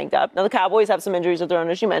Eagles are banged up. Now, the Cowboys have some injuries of their own,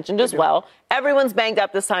 as you mentioned, as well. Everyone's banged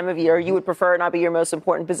up this time of year. You would prefer it not be your most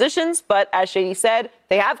important positions, but as Shady said,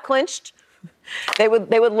 they have clinched. They would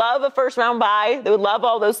love a first-round bye. They would love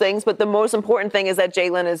all those things, but the most important thing is that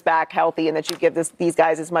Jalen is back healthy and that you give these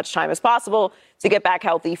guys as much time as possible to get back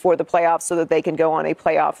healthy for the playoffs so that they can go on a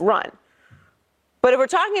playoff run. But if we're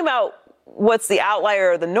talking about what's the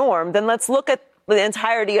outlier or the norm, then let's look at the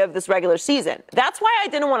entirety of this regular season. That's why I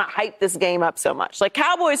didn't want to hype this game up so much. Like,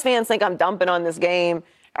 Cowboys fans think I'm dumping on this game.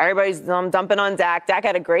 I'm dumping on Dak. Dak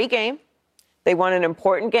had a great game. They won an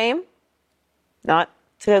important game. Not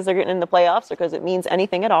because they're getting in the playoffs or because it means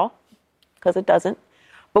anything at all, because it doesn't.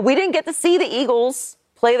 But we didn't get to see the Eagles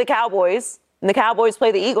play the Cowboys and the Cowboys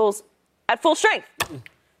play the Eagles at full strength.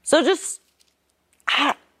 So just,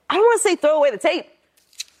 I don't want to say throw away the tape,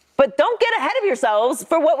 but don't get ahead of yourselves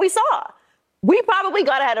for what we saw. We probably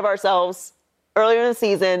got ahead of ourselves earlier in the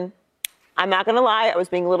season. I'm not going to lie. I was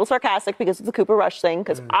being a little sarcastic because of the Cooper Rush thing,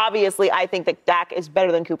 because obviously I think that Dak is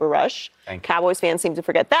better than Cooper Rush. Cowboys fans seem to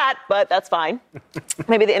forget that, but that's fine.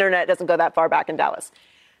 Maybe the internet doesn't go that far back in Dallas.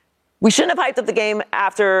 We shouldn't have hyped up the game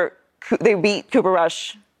after they beat Cooper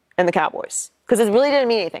Rush and the Cowboys, because it really didn't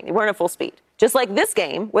mean anything. They weren't at full speed. Just like this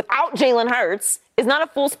game, without Jalen Hurts, is not a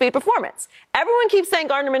full-speed performance. Everyone keeps saying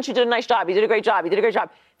Gardner Minshew did a nice job. He did a great job. He did a great job.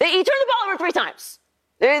 He turned the ball over 3 times.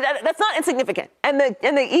 That's not insignificant. And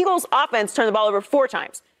the Eagles' offense turned the ball over 4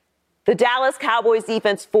 times. The Dallas Cowboys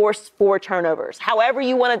defense forced 4 turnovers. However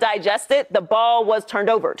you want to digest it, the ball was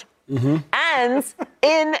turned over. And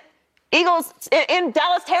in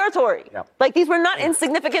Dallas territory. Yep. Like, these were not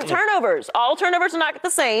insignificant turnovers. All turnovers are not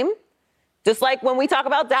the same. Just like when we talk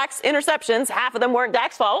about Dak's interceptions, half of them weren't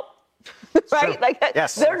Dak's fault. Right? Like,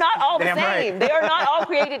 yes. They're not all the same. Right. They are not all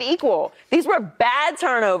created equal. These were bad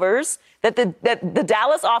turnovers that the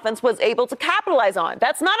Dallas offense was able to capitalize on.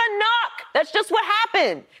 That's not a knock. That's just what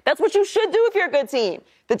happened. That's what you should do if you're a good team.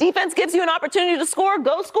 The defense gives you an opportunity to score,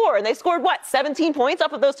 go score. And they scored, 17 points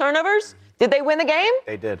off of those turnovers? Did they win the game?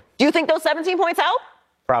 They did. Do you think those 17 points help?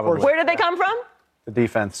 Probably. Where did they come from? The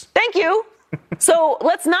defense. Thank you. So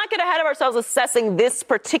let's not get ahead of ourselves assessing this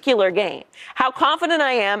particular game. How confident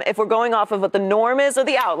I am, if we're going off of what the norm is or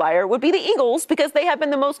the outlier, would be the Eagles, because they have been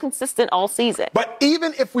the most consistent all season. But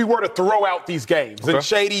even if we were to throw out these games, and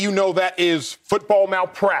Shady, you know that is football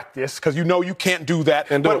malpractice, because you know you can't do that,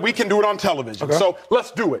 but we can do it on television. So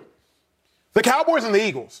let's do it. The Cowboys and the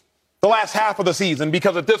Eagles, the last half of the season,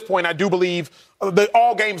 because at this point I do believe that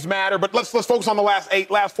all games matter, but let's focus on the last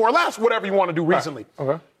 8, last 4, last whatever you want to do recently.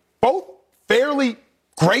 Both fairly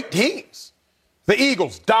great teams. The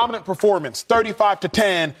Eagles, dominant performance,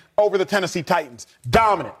 35-10 over the Tennessee Titans.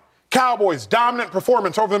 Dominant. Cowboys, dominant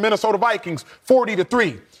performance over the Minnesota Vikings,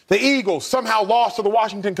 40-3. The Eagles somehow lost to the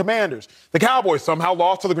Washington Commanders. The Cowboys somehow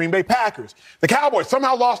lost to the Green Bay Packers. The Cowboys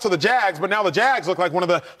somehow lost to the Jags, but now the Jags look like one of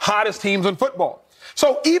the hottest teams in football.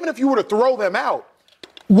 So even if you were to throw them out,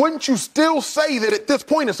 wouldn't you still say that at this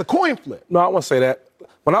point it's a coin flip? No, I wouldn't say that.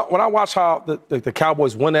 When I watch how the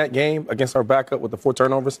Cowboys won that game against our backup with the 4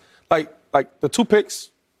 turnovers, like the 2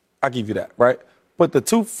 picks, I give you that, right? But the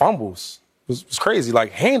 2 fumbles was crazy,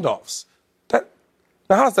 like handoffs. Now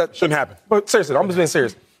how's that? Shouldn't happen. But seriously, I'm just being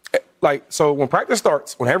serious. Like, so when practice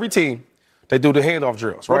starts, when every team, they do the handoff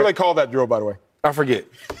drills, right? What do they call that drill, by the way? I forget.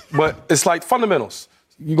 But it's like fundamentals.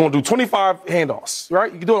 You're going to do 25 handoffs,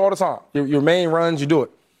 right? You can do it all the time. Your main runs, you do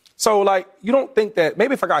it. So, like, you don't think that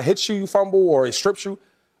maybe if a guy hits you, you fumble, or it strips you,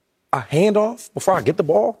 a handoff before I get the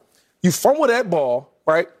ball, you fumble that ball,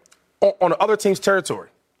 right, on the other team's territory.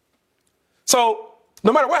 So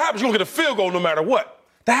no matter what happens, you're going to get a field goal no matter what.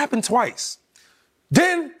 That happened twice.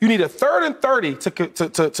 Then you need a 3rd and 30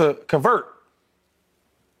 to convert.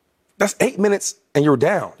 That's 8 minutes, and you're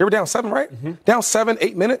down. You were down 7, right? Down 7,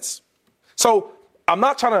 8 minutes. So I'm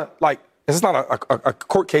not trying to, like, this is not a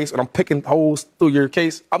court case, and I'm picking holes through your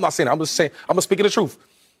case. I'm not saying that. I'm just saying, I'm just speaking the truth.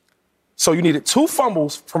 So you needed 2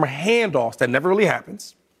 fumbles from a handoff that never really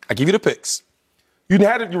happens. I give you the picks. You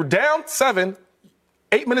were down 7,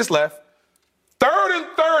 8 minutes left. 3rd and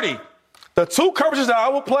 30. The two coverages that I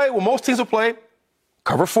will play, what most teams will play,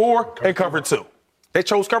 cover 4 and cover 2. They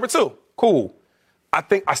chose cover 2. Cool.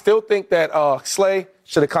 I still think that Slay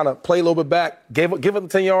should have kind of played a little bit back, give him the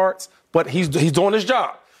 10 yards, but he's doing his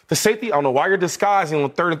job. The safety, I don't know why you're disguising on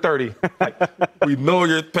 3rd and 30. Like, we know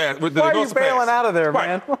you're pass. Why are you bailing out of there,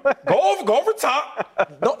 man? Go over top.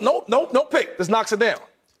 No pick. This knocks it down.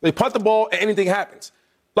 They punt the ball and anything happens.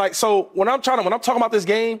 Like, so when I'm talking about this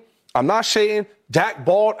game, I'm not shading. Dak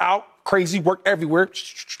balled out, crazy work everywhere.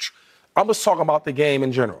 I'm just talking about the game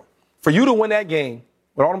in general. For you to win that game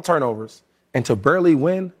with all them turnovers and to barely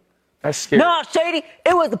win, that's scary. No, Shady,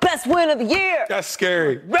 it was the best win of the year. That's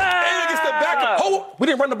scary. And against the backup. Oh, we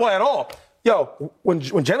didn't run the ball at all. Yo, when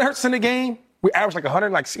Jalen Hurts in the game, we averaged like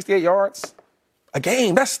 168 yards a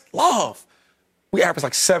game. That's love. We average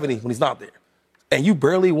like 70 when he's not there. And you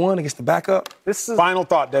barely won against the backup. This is final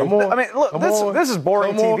thought, Dave. I mean, look, this is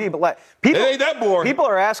boring TV, but like people, it ain't that boring. People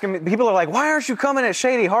are asking me. People are like, "Why aren't you coming at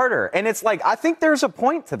Shady harder?" And it's like, I think there's a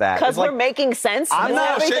point to that. Because we're making sense. I'm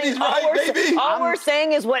not. Shady's right, baby. All we're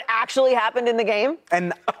saying is what actually happened in the game.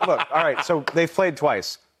 And look, all right. So they've played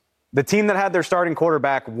twice. The team that had their starting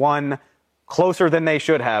quarterback won closer than they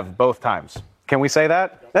should have both times. Can we say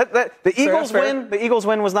that? The Eagles win. The Eagles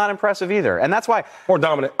win was not impressive either, and that's why more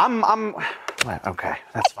dominant. I'm okay.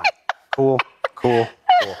 That's fine. Cool.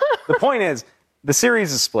 The point is, the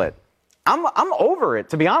series is split. I'm over it,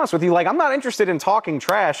 to be honest with you. Like, I'm not interested in talking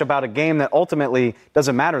trash about a game that ultimately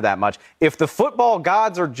doesn't matter that much. If the football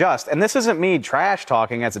gods are just, and this isn't me trash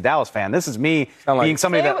talking as a Dallas fan, this is me being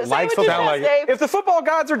somebody that likes football. If the football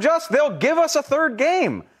gods are just, they'll give us a third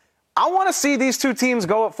game. I want to see these two teams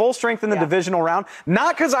go at full strength in the divisional round,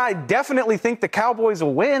 not because I definitely think the Cowboys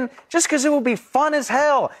will win, just because it will be fun as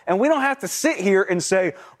hell. And we don't have to sit here and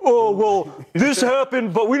say, oh, well, this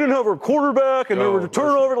happened, but we didn't have our quarterback and there was a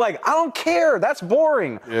turnover. Like, I don't care. That's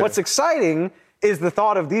boring. Yeah. What's exciting is the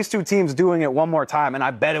thought of these two teams doing it one more time, and I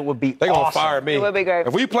bet it would be They're going to fire me. It would be great.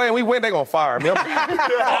 If we play and we win, they're going to fire me.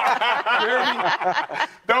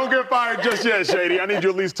 Don't get fired just yet, Shady. I need you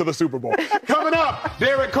at least to the Super Bowl. Coming up,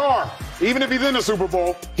 Derek Carr. Even if he's in the Super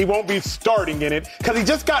Bowl, he won't be starting in it because he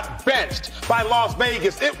just got benched by Las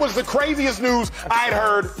Vegas. It was the craziest news I'd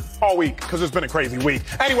heard all week because it's been a crazy week.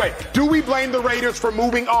 Anyway, do we blame the Raiders for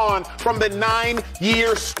moving on from the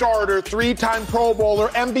 9-year starter, 3-time Pro Bowler,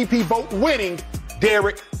 MVP vote winning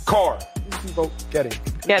Derek Carr? MVP vote getting.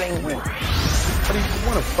 Win. How do you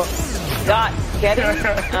want to fuck? Got getting? I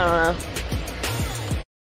don't know.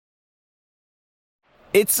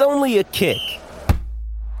 It's only a kick,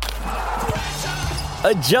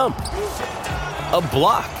 a jump, a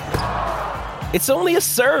block. It's only a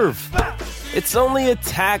serve. It's only a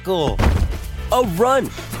tackle, a run.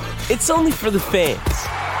 It's only for the fans.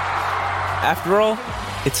 After all,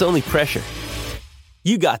 it's only pressure.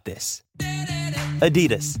 You got this.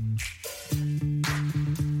 Adidas.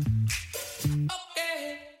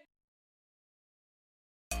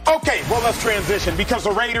 Okay, well, let's transition because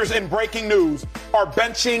the Raiders, in breaking news, are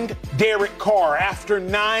benching Derek Carr after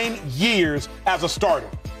 9 years as a starter.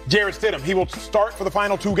 Jarrett Stidham, he will start for the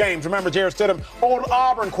final 2 games. Remember, Jarrett Stidham, old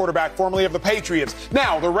Auburn quarterback, formerly of the Patriots.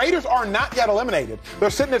 Now, the Raiders are not yet eliminated. They're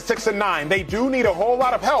sitting at 6-9. They do need a whole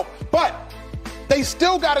lot of help, but they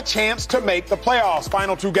still got a chance to make the playoffs.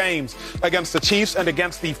 Final 2 games against the Chiefs and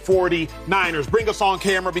against the 49ers. Bring us on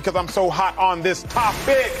camera because I'm so hot on this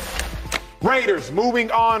topic. Raiders, moving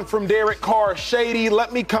on from Derek Carr. Shady,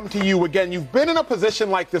 let me come to you again. You've been in a position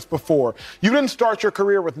like this before. You didn't start your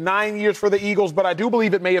career with 9 years for the Eagles, but I do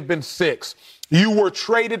believe it may have been 6. You were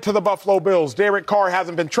traded to the Buffalo Bills. Derek Carr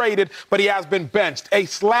hasn't been traded, but he has been benched. A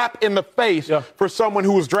slap in the face for someone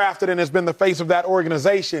who was drafted and has been the face of that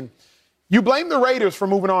organization. You blame the Raiders for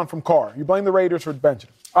moving on from Carr. You blame the Raiders for benching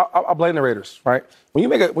him. I blame the Raiders, right? When you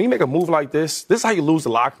make a move like this is how you lose the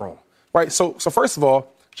locker room, right? So first of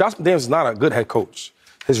all, Josh McDaniels is not a good head coach.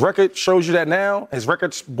 His record shows you that now. His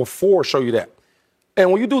records before show you that. And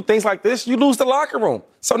when you do things like this, you lose the locker room.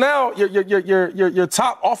 So now your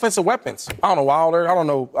top offensive weapons. I don't know Wilder. I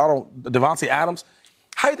don't Devontae Adams.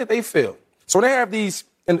 How did they feel? So when they have these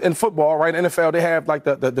in football, right? NFL, they have like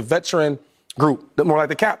the veteran group, more like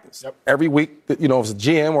the captains. Yep. Every week, if it's a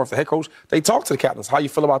GM or if the head coach, they talk to the captains. How you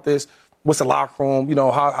feel about this? What's the locker room?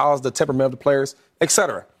 How's the temperament of the players, et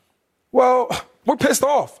cetera. Well, we're pissed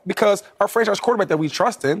off because our franchise quarterback that we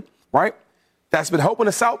trust in, right, that's been helping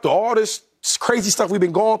us out through all this crazy stuff we've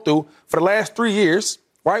been going through for the last 3 years,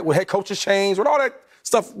 right, with head coaches change, with all that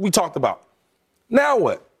stuff we talked about. Now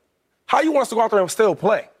what? How you want us to go out there and still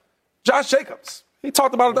play? Josh Jacobs, he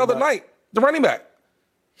talked about it the other night, the running back.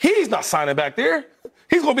 He's not signing back there.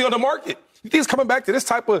 He's going to be on the market. You think he's coming back to this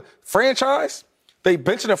type of franchise? they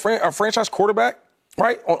benching a franchise quarterback,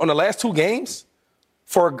 right, on the last 2 games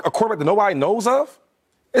for a quarterback that nobody knows of.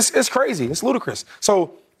 It's crazy. It's ludicrous.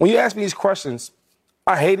 So when you ask me these questions,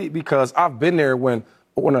 I hate it because I've been there when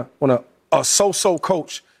a so-so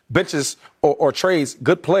coach benches or trades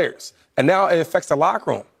good players, and now it affects the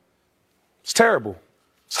locker room. It's terrible.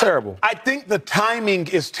 It's terrible. I think the timing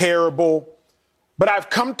is terrible, but I've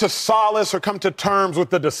come to solace or come to terms with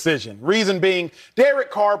the decision. Reason being,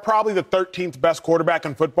 Derek Carr, probably the 13th best quarterback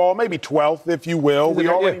in football, maybe 12th, if you will. We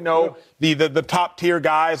already know the top-tier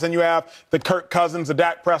guys. And you have the Kirk Cousins, the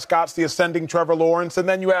Dak Prescotts, the ascending Trevor Lawrence, and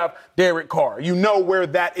then you have Derek Carr. You know where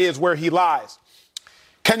that is, where he lies.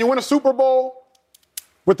 Can you win a Super Bowl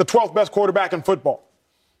with the 12th best quarterback in football?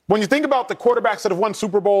 When you think about the quarterbacks that have won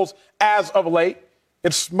Super Bowls as of late,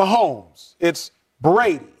 it's Mahomes, it's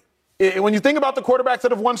Brady. When you think about the quarterbacks that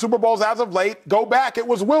have won Super Bowls as of late, go back, it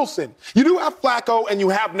was Wilson. You do have Flacco and you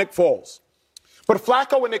have Nick Foles. But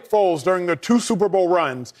Flacco and Nick Foles, during their 2 Super Bowl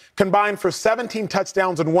runs, combined for 17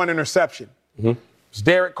 touchdowns and 1 interception. Is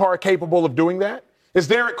Derek Carr capable of doing that? Is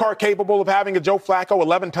Derek Carr capable of having a Joe Flacco,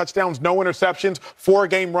 11 touchdowns, no interceptions,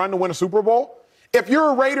 4-game run to win a Super Bowl? If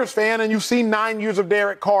you're a Raiders fan and you've seen 9 years of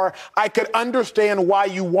Derek Carr, I could understand why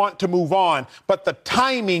you want to move on. But the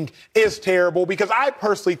timing is terrible because I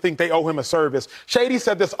personally think they owe him a service. Shady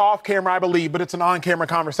said this off camera, I believe, but it's an on-camera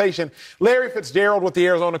conversation. Larry Fitzgerald with the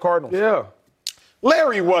Arizona Cardinals. Yeah.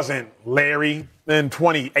 Larry wasn't Larry in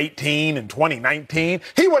 2018 and 2019.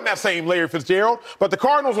 He wasn't that same Larry Fitzgerald. But the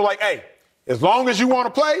Cardinals were like, hey, as long as you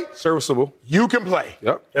want to play, serviceable, you can play.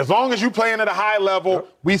 Yep. As long as you're playing at a high level,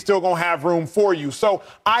 we still going to have room for you. So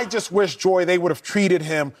I just wish, Joy, they would have treated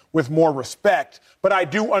him with more respect. But I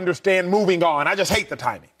do understand moving on. I just hate the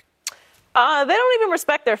timing. They don't even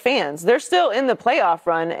respect their fans. They're still in the playoff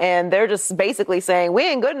run, and they're just basically saying, we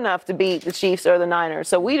ain't good enough to beat the Chiefs or the Niners,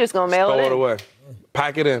 so we just going to mail it in. Throw it away.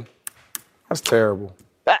 Pack it in. That's terrible.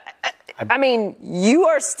 I mean, you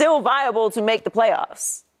are still viable to make the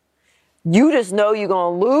playoffs. You just know you're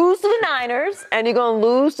going to lose to the Niners and you're going to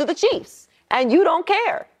lose to the Chiefs. And you don't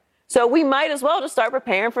care. So we might as well just start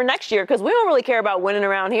preparing for next year because we don't really care about winning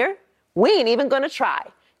around here. We ain't even going to try.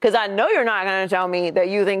 Because I know you're not going to tell me that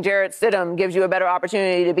you think Jarrett Stidham gives you a better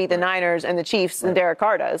opportunity to beat the Niners and the Chiefs than Derek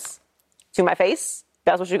Carr does. To my face?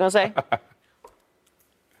 That's what you're going to say?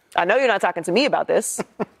 I know you're not talking to me about this.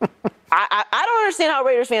 I don't understand how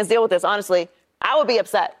Raiders fans deal with this, honestly. I would be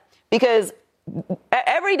upset because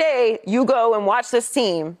every day you go and watch this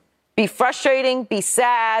team be frustrating, be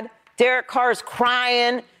sad. Derek Carr's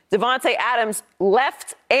crying. Devontae Adams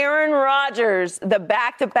left Aaron Rodgers, the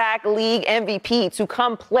back-to-back league MVP, to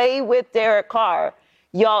come play with Derek Carr.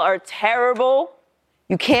 Y'all are terrible.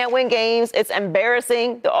 You can't win games. It's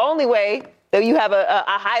embarrassing. The only way that you have a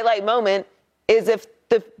highlight moment is if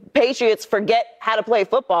the Patriots forget how to play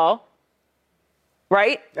football,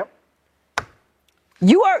 right? Yep.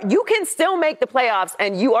 You can still make the playoffs,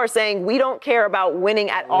 and you are saying we don't care about winning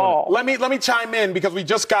at all. Let me chime in because we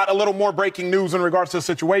just got a little more breaking news in regards to the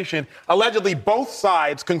situation. Allegedly, both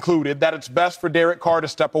sides concluded that it's best for Derek Carr to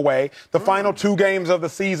step away. The final 2 games of the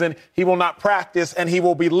season, he will not practice, and he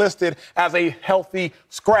will be listed as a healthy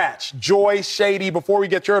scratch. Joy, Shady, before we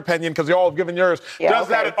get your opinion, because y'all have given yours, does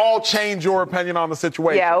that at all change your opinion on the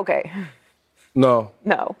situation? Yeah, okay. No.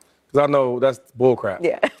 No. Because I know that's bullcrap.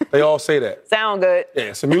 Yeah. They all say that. Sound good. Yeah,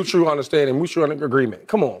 it's a mutual understanding, mutual agreement.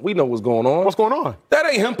 Come on, we know what's going on. What's going on? That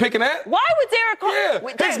ain't him picking that. Why would Derek Carr?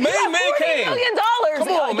 Yeah, his main man came. $40 million Come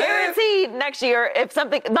on, guaranteed next year if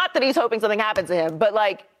something, not that he's hoping something happens to him, but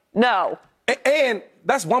like, no. And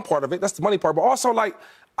that's one part of it. That's the money part. But also, like,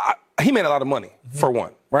 he made a lot of money, for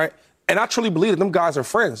one, right? And I truly believe that them guys are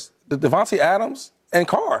friends. Devontae Adams and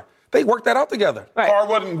Carr. They worked that out together. Right. Carr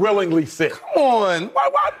wouldn't willingly sit. Come on.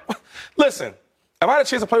 Why? Listen, if I had a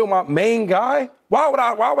chance to play with my main guy, why would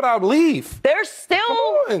I leave? They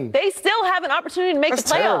still have an opportunity to make the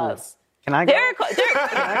playoffs. Terrible. Can I go?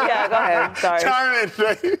 Yeah, go ahead. Sorry. Chime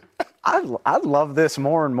in, I love this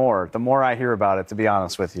more and more the more I hear about it, to be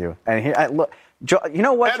honest with you. And look, you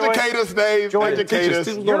know what, Educate us, Dave. Educate us.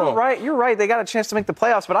 You're right. You're right. They got a chance to make the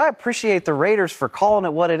playoffs, but I appreciate the Raiders for calling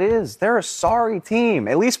it what it is. They're a sorry team,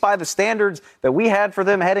 at least by the standards that we had for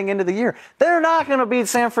them heading into the year. They're not going to beat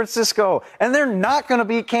San Francisco, and they're not going to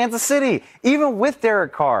beat Kansas City, even with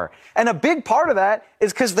Derek Carr. And a big part of that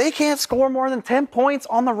is because they can't score more than 10 points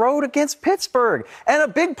on the road against Pittsburgh. And a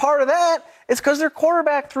big part of that is because their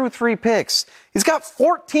quarterback threw 3 picks. He's got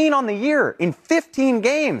 14 on the year in 15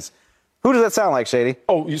 games. Who does that sound like, Shady?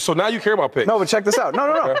 Oh, so now you care about picks. No, but check this out.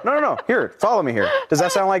 No. Here, follow me here. Does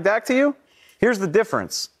that sound like Dak to you? Here's the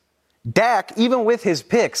difference. Dak, even with his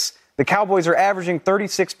picks, The Cowboys are averaging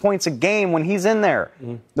 36 points a game when he's in there.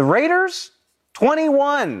 The Raiders,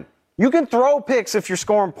 21. You can throw picks if you're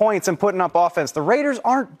scoring points and putting up offense. The Raiders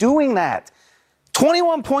aren't doing that.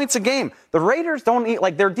 21 points a game. The Raiders don't eat,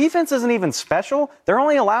 like, their defense isn't even special. They're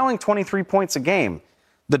only allowing 23 points a game.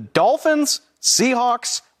 The Dolphins,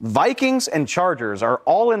 Seahawks, Vikings, and Chargers are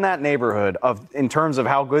all in that neighborhood in terms of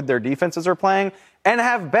how good their defenses are playing and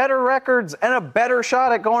have better records and a better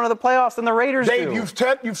shot at going to the playoffs than the Raiders do.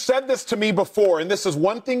 Dave, you've said this to me before, and this is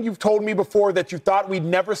one thing you've told me before that you thought we'd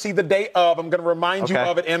never see the day of. I'm going to remind you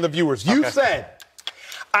of it and the viewers. You said,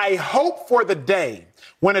 I hope for the day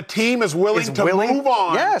when a team is willing to move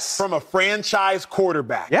on from a franchise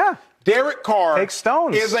quarterback. Yeah. Derek Carr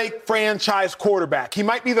is a franchise quarterback. He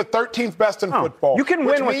might be the 13th best in football. You can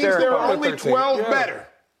win with Derek Carr. Which means there are only 12 better.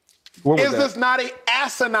 Is this not an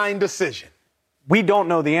asinine decision? We don't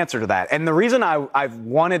know the answer to that. And the reason I've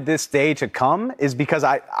wanted this day to come is because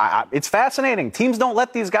it's fascinating. Teams don't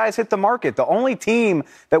let these guys hit the market. The only team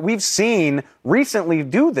that we've seen recently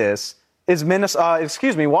do this is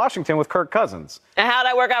Washington with Kirk Cousins. And how'd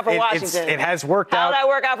that work out for Washington? It has worked out. How'd that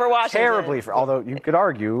work out for Washington? Terribly. Although you could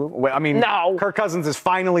argue, Kirk Cousins is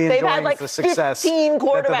finally enjoying the success 15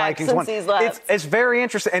 that the Vikings since won. he's left. It's very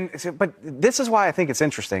interesting. But this is why I think it's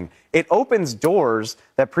interesting. It opens doors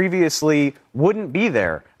that previously wouldn't be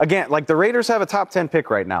there. Again, like the Raiders have a top 10 pick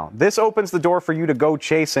right now. This opens the door for you to go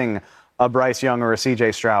chasing a Bryce Young or a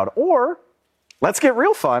C.J. Stroud. Or, let's get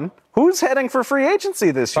real fun. Who's heading for free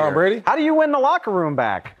agency this year? Tom Brady. How do you win the locker room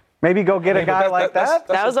back? Maybe go get a guy like that?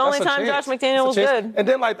 That was the only time Josh McDaniel was good. And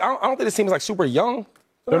then, I don't think this team is, super young.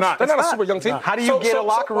 They're not a super young team. How do you get a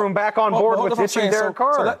locker room back on board with ditching Derek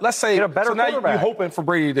Carr? So let's say, get a better now quarterback. you're hoping for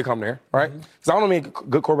Brady to come there, right? Because I don't know many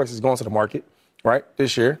good quarterbacks is going to the market, right,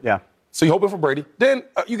 this year. Yeah. So you're hoping for Brady. Then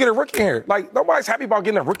you get a rookie in here. Nobody's happy about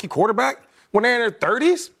getting a rookie quarterback when they're in their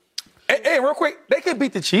 30s. Hey, real quick, they could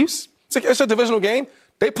beat the Chiefs. It's a divisional game.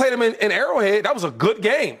 They played them in Arrowhead. That was a good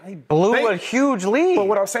game. They blew a huge lead. But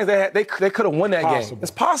what I'm saying is they could have won that game.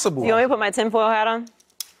 It's possible. You want me to put my tinfoil hat on?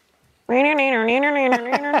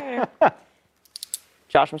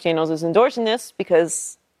 Josh McDaniels is endorsing this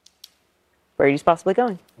because Brady's possibly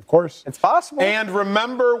going. Of course. It's possible. And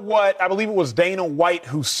remember what, I believe it was Dana White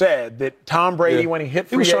who said that Tom Brady, when he hit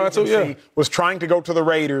free agency, was trying to go to the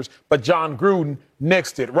Raiders, but John Gruden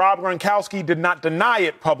nixed it. Rob Gronkowski did not deny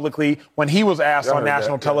it publicly when he was asked on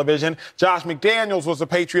national television. Josh McDaniels was the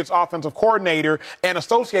Patriots offensive coordinator and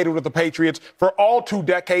associated with the Patriots for all 2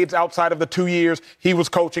 decades outside of the 2 years he was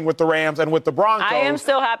coaching with the Rams and with the Broncos. I am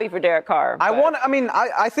still happy for Derek Carr.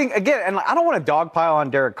 I think, again, and I don't want to dogpile on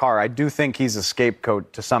Derek Carr. I do think he's a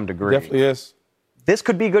scapegoat to some degree. Definitely is. This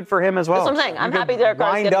could be good for him as well. That's what I'm saying. I'm happy Derek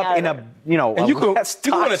Carr's getting out of there. And you could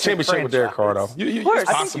win a championship with Derek Carr, though. It's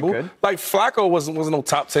possible. Flacco wasn't no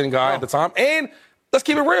top 10 guy at the time. And let's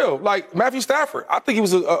keep it real. Matthew Stafford, I think he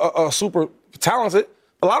was a super talented.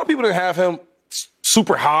 A lot of people didn't have him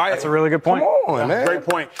super high. That's a really good point. Come on, man. Great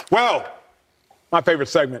point. Well, my favorite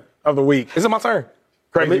segment of the week. Is it my turn?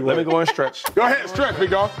 Crazy. Let me go and stretch. Go ahead, stretch, big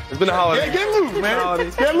dog. It's been a holiday. Get loose,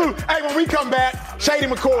 man. Get loose. Hey, when we come back, Shady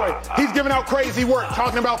McCoy, he's giving out crazy work,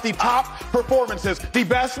 talking about the top performances, the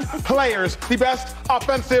best players, the best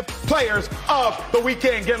offensive players of the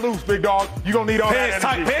weekend. Get loose, big dog. You're going to need all that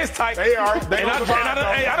energy. Pants tight. They are. I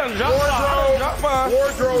done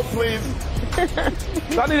Wardrobe, please.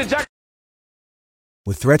 I need a jacket.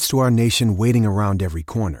 With threats to our nation waiting around every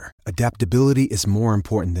corner, adaptability is more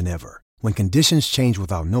important than ever. When conditions change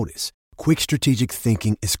without notice, quick strategic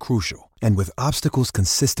thinking is crucial. And with obstacles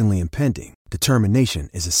consistently impending,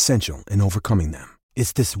 determination is essential in overcoming them.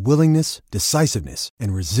 It's this willingness, decisiveness,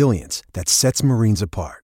 and resilience that sets Marines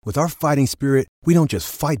apart. With our fighting spirit, we don't just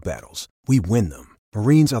fight battles, we win them.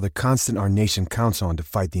 Marines are the constant our nation counts on to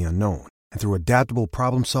fight the unknown. And through adaptable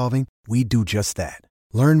problem solving, we do just that.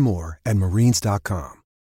 Learn more at Marines.com.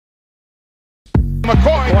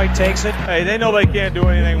 McCoy takes it. Hey, they know they can't do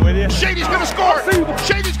anything with you. Shady's gonna score.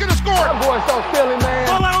 Shady's gonna score. That boy so silly, man.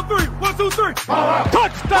 Ball out on 3. 1, 2, 3.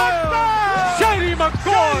 Touchdown! Shady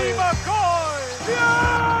McCoy. Shady McCoy.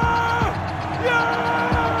 Yeah! Yeah!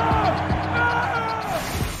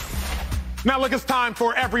 Now, look, it's time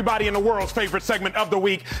for everybody in the world's favorite segment of the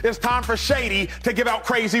week. It's time for Shady to give out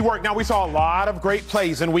crazy work. Now, we saw a lot of great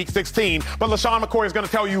plays in Week 16, but LaShawn McCoy is going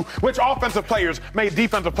to tell you which offensive players made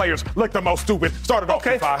defensive players look the most stupid. Started off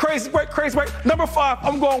with 5. Crazy break. Number 5,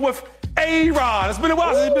 I'm going with A-Rod. It's been a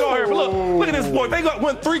while since he's been on here, but look at this boy. They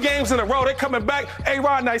won 3 games in a row. They're coming back.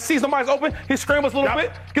 A-Rod, now he sees nobody's open. He scrambles a little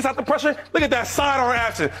bit, gets out the pressure. Look at that sidearm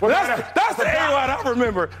action. That's the A-Rod I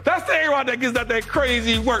remember. That's the A-Rod that gives that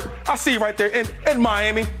crazy work. I see right there in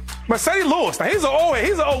Miami. Mercedes Lewis, now he's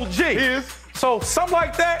an OG. He is. So something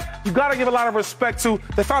like that, you got to give a lot of respect to.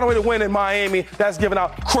 They found a way to win in Miami. That's giving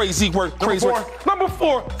out crazy work. Number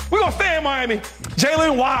 4, we're going to stay in Miami.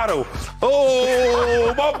 Jalen Waddle.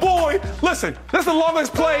 Oh, my boy. Listen, this is the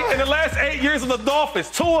longest play in the last 8 years of the Dolphins.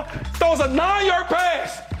 Tua throws a 9-yard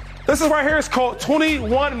pass. This is right here. It's called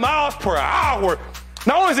 21 miles per hour.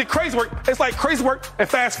 Not only is it crazy work, it's like crazy work and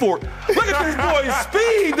fast forward. Look at this boy's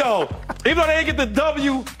speed, though. Even though they didn't get the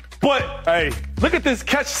W, but, hey, look at this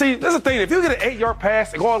catch. See, this is the thing. If you get an 8-yard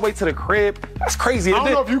pass and go all the way to the crib, that's crazy. I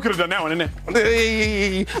don't know if you could have done that one, innit?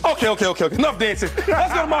 Okay. Enough dancing.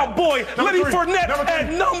 Let's go to my boy, Lenny Fournette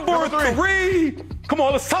at number 3. Come on,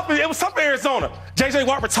 it was tough in Arizona. J.J.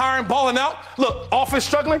 Watt retiring, balling out. Look, offense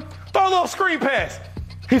struggling. Throw a little screen pass.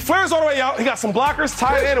 He flares all the way out. He got some blockers,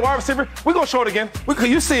 tight end, and wide receiver. We're going to show it again.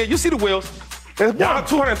 You see it. You see the wheels. It's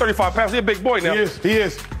 235 pounds. He's a big boy now. He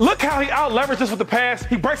is. Look how he out-leverages with the pass.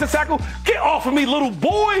 He breaks the tackle. Get off of me, little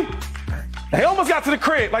boy. He almost got to the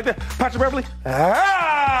crib like that. Patrick Beverly.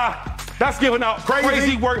 That's giving out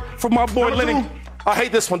crazy work for my boy Lenny. I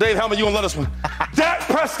hate this one. Dave Hellman, you gonna love this one. Dak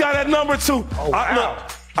Prescott at number 2.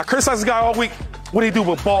 I criticize this guy all week. What did he do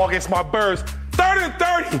with ball against my Birds? 3rd and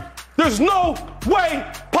 30. There's no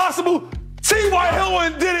way possible. T.Y.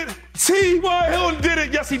 Hilton did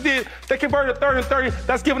it. Yes, he did. They converted 3rd and 30.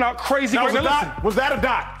 That's giving out crazy work. Was that a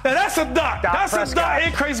dot? Now, that's a dot. That's a dot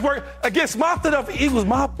and crazy work against my Philadelphia Eagles,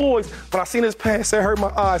 my boys. When I seen this pass, it hurt my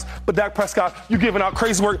eyes. But Dak Prescott, you giving out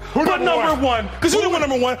crazy work. But number 1, because you didn't win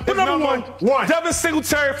number 1. But number one, Devin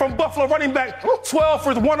Singletary from Buffalo, running back, 12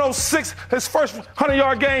 for 106, his first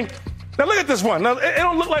 100-yard game. Now, look at this one. Now, it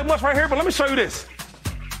don't look like much right here, but let me show you this.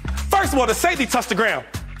 First of all, the safety touched the ground.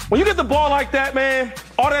 When you get the ball like that, man,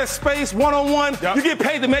 all that space, one-on-one, you get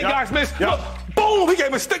paid to make guys miss. Look, boom, he gave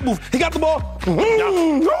him a stick move. He got the ball.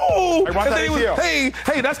 No. Hey,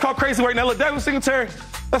 that's called crazy work. Now, look, Devin Singletary,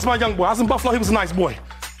 that's my young boy. I was in Buffalo. He was a nice boy.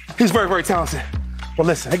 He's very, very talented. Well,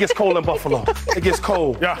 listen, it gets cold in Buffalo. It gets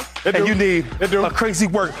cold. And you need a crazy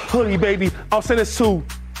work hoodie, baby. I'll send this to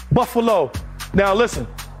Buffalo. Now, listen,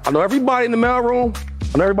 I know everybody in the mail room.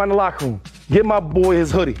 I know everybody in the locker room. Get my boy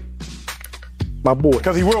his hoodie. My boy.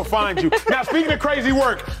 Because he will find you. Now, speaking of crazy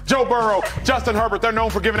work, Joe Burrow, Justin Herbert, they're known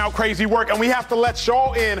for giving out crazy work, and we have to let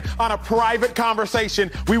y'all in on a private conversation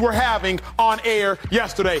we were having on air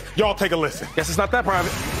yesterday. Y'all take a listen. Guess it's not that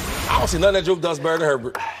private. I don't see nothing that Joe does better than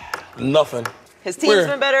Herbert. Nothing. His team's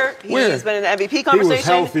been better. He's been in the MVP conversation. He was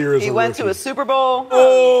healthier as He a went rookie. to a Super Bowl.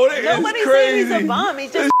 Nobody's saying he's a bum.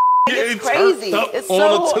 He's just it's crazy. It's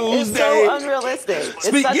so unrealistic. It's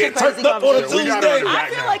such a crazy conversation. I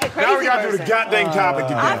feel like a crazy person. Now we got to do the goddamn topic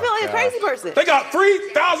again. I feel like a crazy person. They got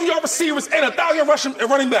 3,000-yard receivers and 1,000-yard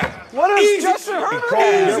running back. What is Justin Herbert?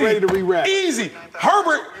 Get ready to re-rack. Easy.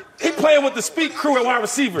 Herbert, he playing with the speed crew at wide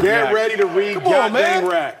receiver. Get ready to re-goddamn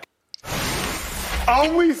rack.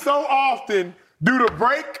 Only so often do the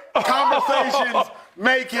break conversations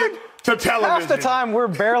make it to television. Half the time, we're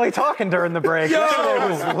barely talking during the break. Yesterday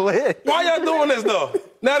was lit. Why y'all doing this, though?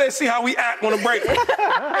 Now they see how we act on the break.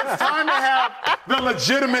 It's time to have the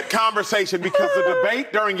legitimate conversation because the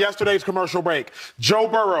debate during yesterday's commercial break, Joe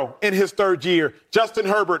Burrow in his 3rd year, Justin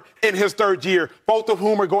Herbert in his 3rd year, both of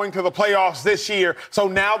whom are going to the playoffs this year. So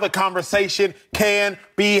now the conversation can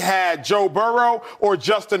be had. Joe Burrow or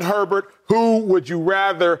Justin Herbert, who would you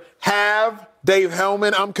rather have? Dave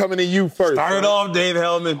Hellman, I'm coming to you first. Start it off, Dave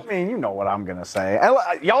Hellman. I mean, you know what I'm going to say.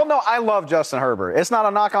 Y'all know I love Justin Herbert. It's not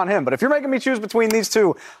a knock on him. But if you're making me choose between these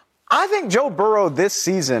two, I think Joe Burrow this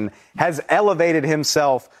season has elevated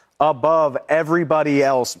himself above everybody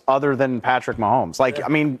else other than Patrick Mahomes. I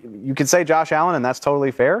mean, you could say Josh Allen, and that's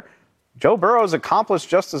totally fair. Joe Burrow's accomplished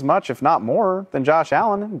just as much, if not more, than Josh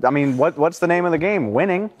Allen. I mean, what's the name of the game?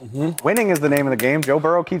 Winning. Mm-hmm. Winning is the name of the game. Joe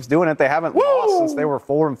Burrow keeps doing it. They haven't lost since they were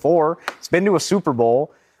 4-4. It's been to a Super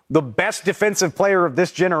Bowl. The best defensive player of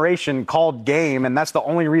this generation called game, and that's the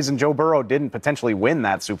only reason Joe Burrow didn't potentially win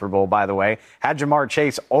that Super Bowl, by the way. Had Jamar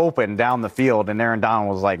Chase open down the field, and Aaron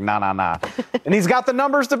Donald was like, nah. And he's got the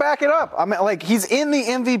numbers to back it up. I mean, he's in the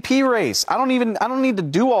MVP race. I don't need to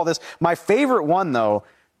do all this. My favorite one, though,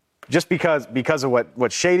 just because of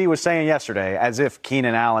what Shady was saying yesterday, as if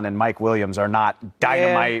Keenan Allen and Mike Williams are not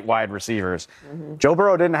dynamite wide receivers. Mm-hmm. Joe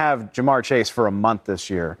Burrow didn't have Jamar Chase for a month this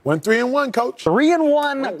year. Went 3-1, coach.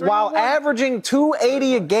 3-1 while averaging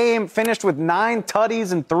 280 a game, finished with 9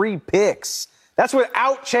 tutties and 3 picks. That's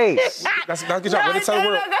without Chase. That's a good job. Tell the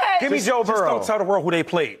world. Give me Joe Burrow. Just don't tell the world who they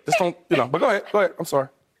played. Just don't, But go ahead. I'm sorry.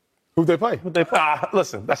 Who'd they play?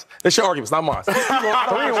 Listen, that's your argument. It's not mine.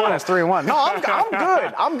 3-1 is 3-1. No,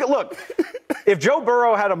 I'm good. Look, if Joe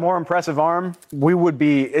Burrow had a more impressive arm, we would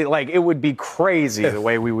be it would be crazy the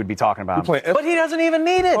way we would be talking about him. But he doesn't even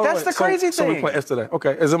need it. That's the crazy thing. So we play F today.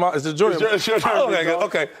 Okay. Is it Jordan? It's your turn.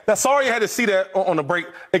 Okay. Now, sorry you had to see that on the break.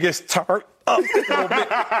 It gets turned up a little bit.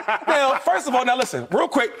 Now, first of all, listen, real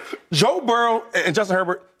quick. Joe Burrow and Justin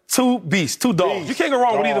Herbert, two beasts, two dogs. You can't go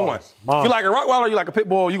wrong with either one. If you like a Rottweiler, you like a pit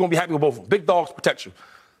bull, you're going to be happy with both of them. Big dogs protect you.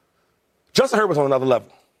 Justin Herbert's on another level,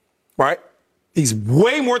 right? He's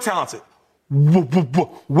way more talented.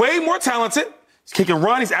 Way more talented. He can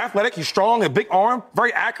run. He's athletic. He's strong. A big arm.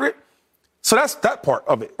 Very accurate. So that's that part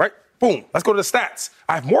of it, right? Boom. Let's go to the stats.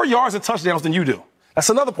 I have more yards and touchdowns than you do. That's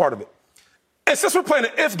another part of it. And since we're playing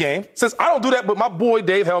an if game, since I don't do that, but my boy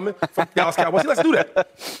Dave Hellman from Dallas Cowboys, let's do that.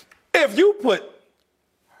 If you put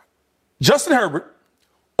Justin Herbert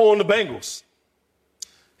on the Bengals,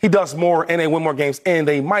 he does more and they win more games and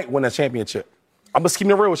they might win a championship. I'm just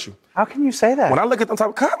keeping it real with you. How can you say that? When I look at them,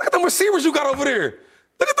 look at them receivers you got over there.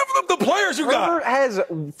 Look at the players you got. Herbert has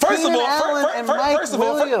first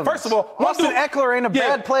of all, Austin Eckler ain't a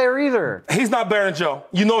bad player either. He's not better than Joe.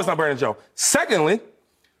 You know he's not better than Joe. Secondly,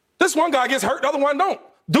 this one guy gets hurt, the other one don't.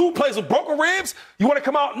 Dude plays with broken ribs. You want to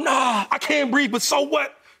come out? Nah, I can't breathe, but so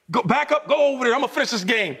what? Go back up, go over there. I'm going to finish this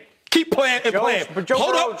game. Keep playing and playing.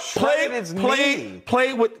 Hold up,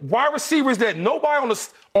 play with wide receivers that nobody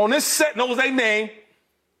on this set knows their name.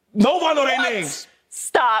 Nobody knows their names.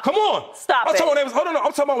 Stop. Come on. Stop I'm talking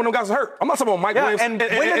about when them guys are hurt. I'm not talking about Mike Williams. And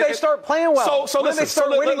when did they start playing well? So when did they start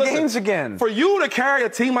winning games again? For you to carry a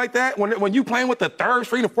team like that, when you playing with the third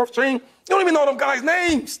string, the fourth string, you don't even know them guys'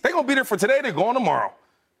 names. They're going to be there for today. They're going tomorrow.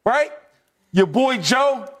 Right? Your boy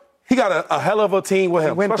Joe, he got a hell of a team with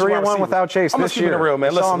him. He went 3-1 without Chase this year. I'm keeping it real,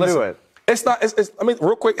 man. Listen. Do it. It's not,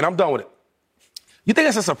 real quick, and I'm done with it. You think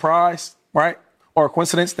it's a surprise, right? Or a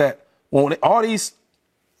coincidence that when all these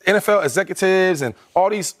NFL executives and all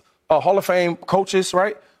these Hall of Fame coaches,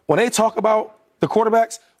 right? When they talk about the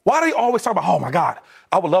quarterbacks, why do they always talk about, oh, my God,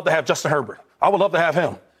 I would love to have Justin Herbert. I would love to have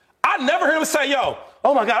him. I never hear him say, oh,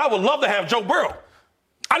 my God, I would love to have Joe Burrow.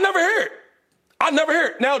 I never hear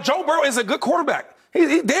it. Now, Joe Burrow is a good quarterback.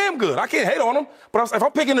 He's damn good. I can't hate on him. But if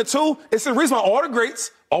I'm picking the two, it's the reason why all the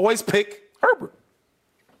greats always pick Herbert.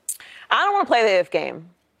 I don't want to play the if game.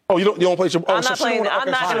 Oh, you don't play your... I'm not going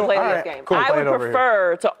to play the if game. Cool, I would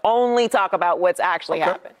prefer to only talk about what's actually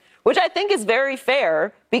happened, which I think is very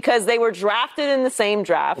fair because they were drafted in the same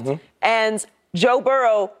draft, and Joe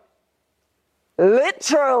Burrow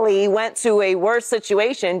literally went to a worse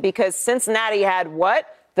situation because Cincinnati had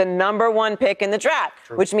what? The number one pick in the draft,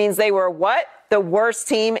 which means they were what? The worst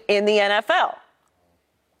team in the NFL.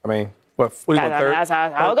 I mean, what do you want, third? That's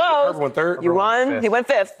how it goes. Herbert went third. You won. He went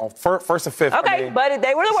fifth. Oh, first and fifth. Okay, but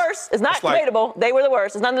they were the worst. It's not debatable. They were the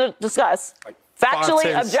worst. It's nothing to discuss.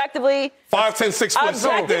 Factually, objectively. 5'10", 6 foot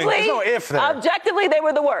something. There's no if there. Objectively, they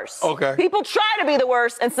were the worst. Okay. People try to be the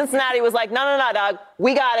worst, and Cincinnati was like, no, dog.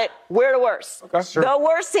 We got it. We're the worst. Okay. Sure. The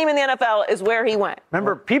worst team in the NFL is where he went.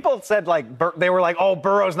 Remember, people said, they were like, oh,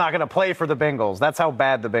 Burrow's not going to play for the Bengals. That's how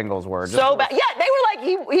bad the Bengals were. So bad. Yeah, they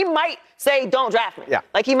were like, he might say, don't draft me. Yeah.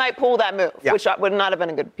 Like, he might pull that move, which would not have been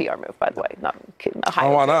a good PR move, by the way. Not kidding.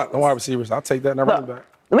 Why not? No wide receivers. I'll take that and I run it back.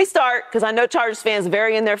 Let me start, because I know Chargers fans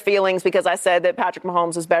vary in their feelings because I said that Patrick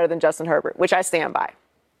Mahomes is better than Justin Herbert, which I stand by.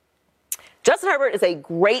 Justin Herbert is a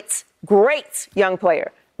great, great young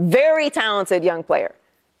player. Very talented young player.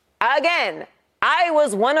 Again, I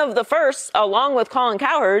was one of the first, along with Colin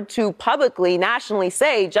Cowherd, to publicly, nationally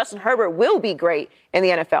say Justin Herbert will be great in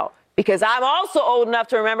the NFL. Because I'm also old enough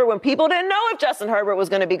to remember when people didn't know if Justin Herbert was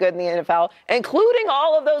going to be good in the NFL, including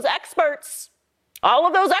all of those experts. All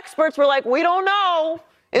of those experts were like, we don't know.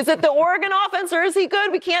 Is it the Oregon offense or is he good?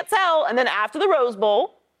 We can't tell. And then after the Rose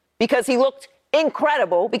Bowl, because he looked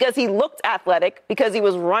incredible, because he looked athletic, because he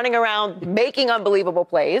was running around making unbelievable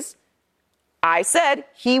plays, I said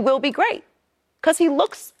he will be great. Because he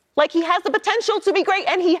looks like he has the potential to be great,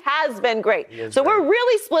 and he has been great. So we're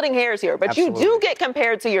really splitting hairs here, but you do get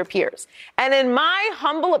compared to your peers. And in my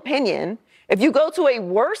humble opinion, if you go to a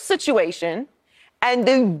worse situation, and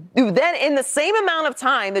you then, in the same amount of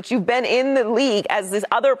time that you've been in the league as this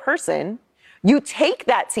other person, you take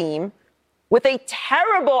that team with a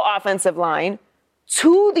terrible offensive line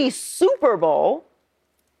to the Super Bowl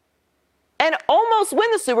and almost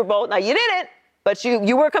win the Super Bowl. Now, you didn't, but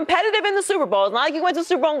you were competitive in the Super Bowl. It's not like you went to the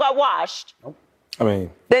Super Bowl and got washed.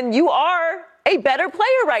 Nope. Then you are a better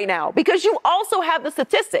player right now because you also have the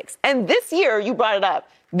statistics. And this year, you brought it up,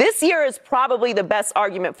 This year is probably the best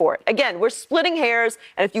argument for it. Again, we're splitting hairs,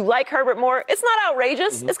 and if you like Herbert more, it's not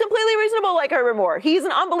outrageous. It's completely reasonable to like Herbert more. He's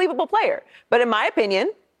an unbelievable player. But in my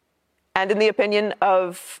opinion, and in the opinion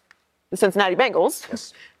of the Cincinnati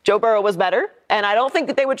Bengals, Joe Burrow was better, and I don't think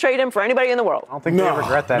that they would trade him for anybody in the world. I don't think they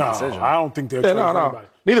regret that decision. I don't think they'll trade anybody.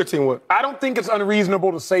 Neither team would. I don't think it's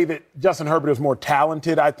unreasonable to say that Justin Herbert is more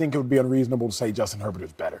talented. I think it would be unreasonable to say Justin Herbert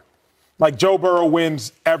is better. Like, Joe Burrow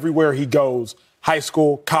wins everywhere he goes. High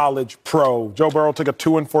school, college, pro. Joe Burrow took a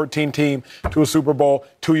 2-14 team to a Super Bowl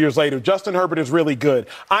 2 years later. Justin Herbert is really good.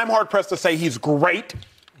 I'm hard-pressed to say he's great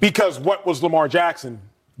because what was Lamar Jackson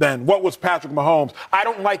then? What was Patrick Mahomes? I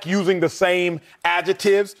don't like using the same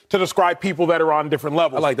adjectives to describe people that are on different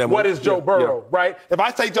levels. I like that. What is Joe Burrow, right? If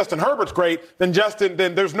I say Justin Herbert's great, then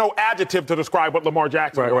there's no adjective to describe what Lamar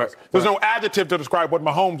Jackson was. There's no adjective to describe what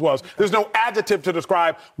Mahomes was. There's no adjective to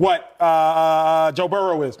describe what Joe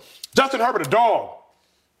Burrow is. Justin Herbert, a dog.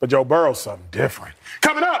 But Joe Burrow's something different.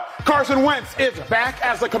 Coming up, Carson Wentz is back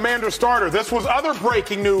as the Commander starter. This was other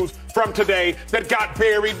breaking news from today that got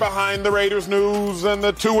buried behind the Raiders news and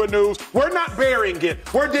the Tua news. We're not burying it.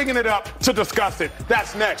 We're digging it up to discuss it.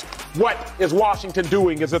 That's next. What is Washington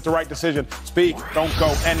doing? Is it the right decision? Speak. Don't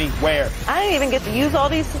go anywhere. I didn't even get to use all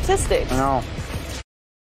these statistics. No.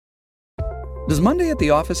 Does Monday at the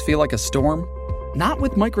office feel like a storm? Not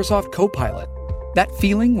with Microsoft Copilot. That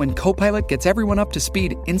feeling when Copilot gets everyone up to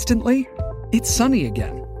speed instantly? It's sunny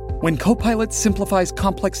again. When Copilot simplifies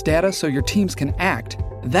complex data so your teams can act,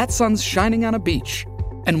 that sun's shining on a beach.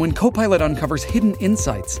 And when Copilot uncovers hidden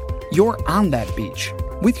insights, you're on that beach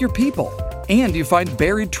with your people, and you find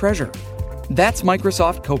buried treasure. That's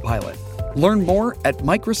Microsoft Copilot. Learn more at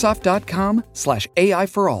Microsoft.com/AI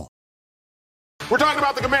for all. We're talking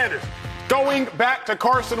about the Commanders. Going back to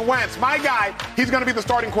Carson Wentz. My guy, he's going to be the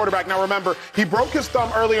starting quarterback. Now remember, he broke his thumb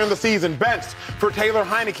earlier in the season, benched for Taylor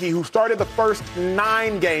Heineke, who started the last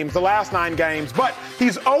 9 games. But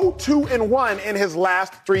he's 0-2-1 in his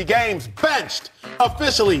last 3 games. Benched,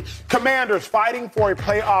 officially. Commanders fighting for a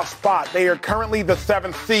playoff spot. They are currently the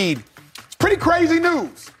 7th seed. It's pretty crazy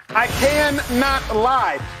news. I cannot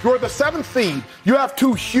lie. You're the 7th seed. You have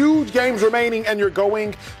 2 huge games remaining, and you're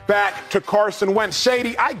going back to Carson Wentz.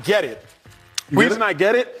 Shady, I get it. Reason I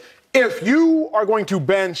get it, if you are going to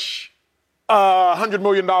bench a $100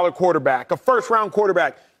 million quarterback, a first-round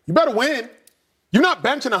quarterback, you better win. You're not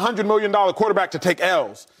benching a $100 million quarterback to take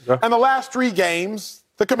L's. Yeah. And the last 3 games,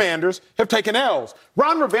 the Commanders have taken L's.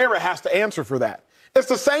 Ron Rivera has to answer for that. It's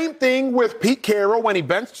the same thing with Pete Carroll when he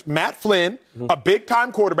benched Matt Flynn, a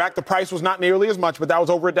big-time quarterback. The price was not nearly as much, but that was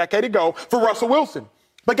over a decade ago, for Russell Wilson.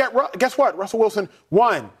 But guess what? Russell Wilson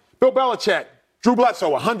won. Bill Belichick, Drew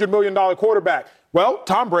Bledsoe, $100 million quarterback. Well,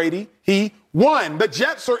 Tom Brady, he won. The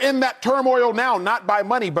Jets are in that turmoil now, not by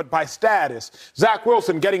money, but by status. Zach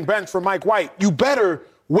Wilson getting benched for Mike White. You better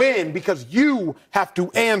win because you have to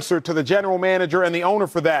answer to the general manager and the owner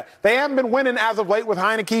for that. They haven't been winning as of late with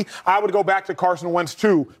Heineke. I would go back to Carson Wentz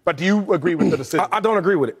too. But do you agree with the decision? I don't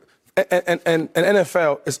agree with it. And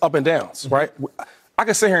NFL is up and downs, right? I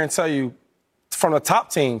can sit here and tell you from the top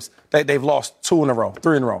teams that they've lost 2 in a row,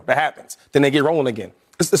 3 in a row. That happens. Then they get rolling again.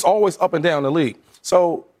 It's always up and down in the league.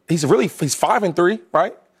 So he's 5-3,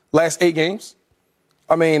 right? Last 8 games.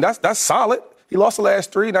 I mean, that's solid. He lost the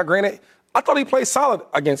last 3. Now, granted, I thought he played solid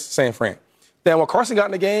against San Fran. Then when Carson got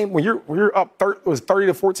in the game, when you're up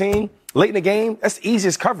 30-14 late in the game, that's the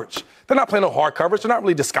easiest coverage. They're not playing no hard coverage. They're not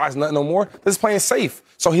really disguising nothing no more. They're just playing safe.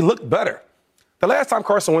 So he looked better. The last time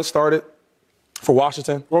Carson Wentz started for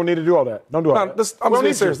Washington. We don't need to do all that. Don't do all that. I'm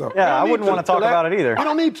being serious, though. Yeah, I wouldn't want to talk about it either. You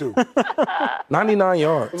don't need to. 99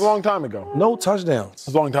 yards. It was a long time ago. No touchdowns. It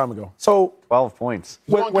was a long time ago. So 12 points.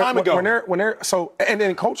 It was a long time ago. And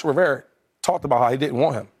then Coach Rivera talked about how he didn't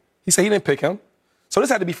want him. He said he didn't pick him. So this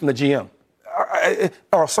had to be from the GM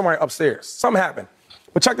or somewhere upstairs. Something happened.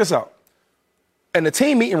 But check this out. In the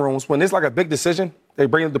team meeting rooms, when there's like a big decision, they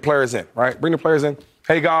bring the players in, right? Bring the players in.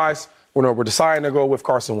 Hey, guys, we're deciding to go with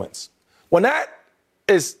Carson Wentz. When that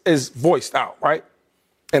is voiced out, right?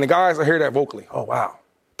 And the guys are hear that vocally. Oh, wow.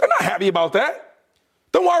 They're not happy about that.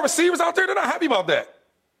 The wide receivers out there, they're not happy about that.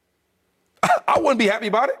 I wouldn't be happy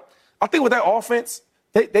about it. I think with that offense,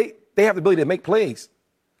 they have the ability to make plays.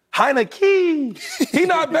 Heineke, he's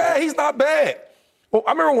not bad. He's not bad. Well,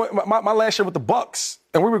 I remember when my last year with the Bucs,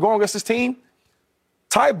 and we were going against this team.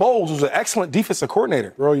 Ty Bowles was an excellent defensive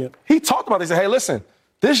coordinator. Brilliant. He talked about it. He said, hey, listen,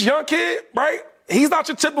 this young kid, right, he's not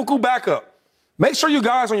your typical backup. Make sure you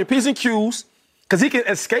guys on your P's and Q's because he can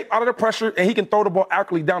escape out of the pressure and he can throw the ball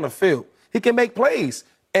accurately down the field. He can make plays.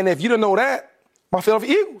 And if you didn't know that, my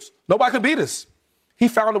Philadelphia Eagles, nobody could beat us. He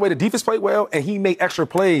found a way. The defense played well, and he made extra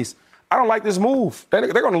plays. I don't like this move.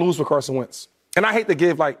 They're going to lose with Carson Wentz. And I hate to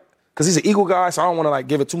give, because he's an Eagle guy, so I don't want to,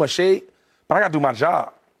 give it too much shade. But I got to do my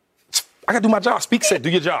job. Speak said, do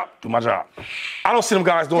your job. Do my job. I don't see them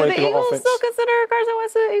guys doing anything on offense. Do the Eagles still consider Carson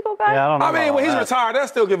Wentz an Eagle guy? Yeah, I don't know. I mean, when he's retired, they'll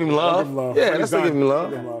still give him love. Yeah, they'll still give him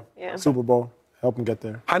love. Yeah. Super Bowl. Help him get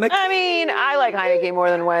there. I mean, I like Heineke more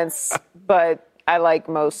than Wentz, but I like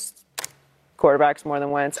most quarterbacks more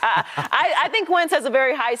than Wentz. I think Wentz has a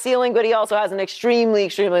very high ceiling, but he also has an extremely,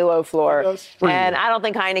 extremely low floor. And I don't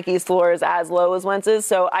think Heineke's floor is as low as Wentz's.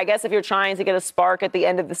 So I guess if you're trying to get a spark at the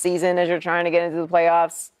end of the season as you're trying to get into the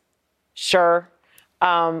playoffs, sure.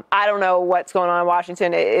 I don't know what's going on in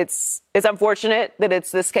Washington. It's unfortunate that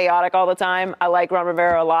it's this chaotic all the time. I like Ron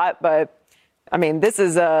Rivera a lot, but I mean, this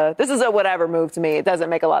is a whatever move to me. It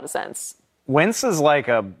doesn't make a lot of sense. Wentz is like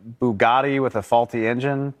a Bugatti with a faulty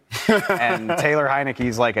engine, and Taylor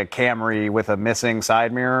Heineke's like a Camry with a missing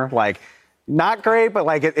side mirror. Not great, but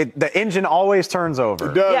the engine always turns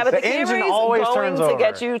over. It does. Yeah, but the engine always turns over to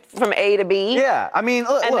get you from A to B. Yeah, I mean,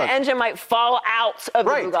 look, the engine might fall out of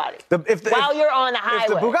the Bugatti while you're on the highway. If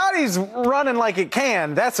the Bugatti's running like it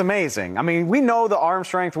can, that's amazing. I mean, we know the arm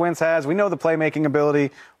strength Wentz has. We know the playmaking ability.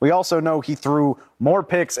 We also know he threw more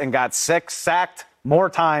picks and got sacked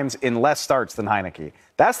more times in less starts than Heineke.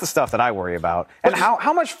 That's the stuff that I worry about. And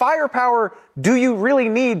how much firepower do you really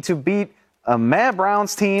need to beat a Mad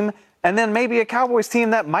Browns team and then maybe a Cowboys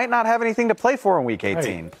team that might not have anything to play for in Week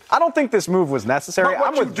 18? Right. I don't think this move was necessary. But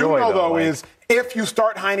what I'm with Joy, though, is if you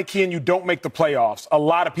start Heineke and you don't make the playoffs, a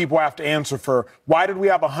lot of people have to answer for why did we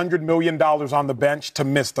have $100 million on the bench to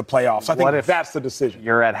miss the playoffs? I think that's the decision.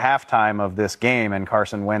 You're at halftime of this game and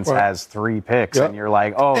Carson Wentz has 3 picks and you're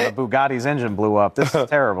like, the Bugatti's engine blew up. This is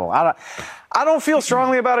terrible. I don't feel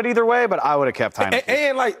strongly about it either way, but I would have kept Heineke.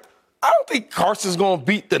 And I don't think Carson's going to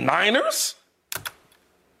beat the Niners.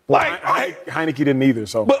 Heineke didn't either,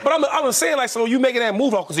 so. But I'm saying, so you making that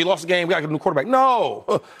move because he lost the game, we got to get a new quarterback.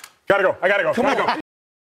 No. Gotta go. I gotta go. Come on.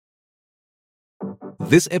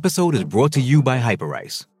 This episode is brought to you by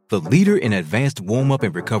Hyperice, the leader in advanced warm-up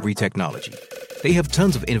and recovery technology. They have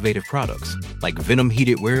tons of innovative products, like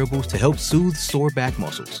Venom-heated wearables to help soothe sore back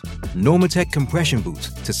muscles, Normatec compression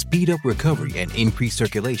boots to speed up recovery and increase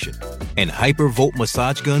circulation, and Hypervolt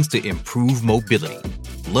massage guns to improve mobility.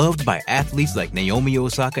 Loved by athletes like Naomi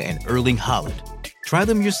Osaka and Erling Haaland. Try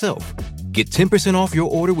them yourself. Get 10% off your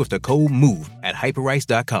order with the code MOVE at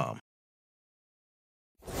Hyperice.com.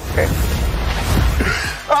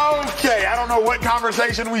 Okay, I don't know what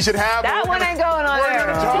conversation we should have. That one ain't going on there.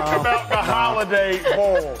 We're going to talk about the Holiday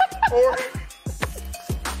Bowl.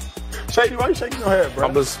 Shady, why are you shaking your head, bro?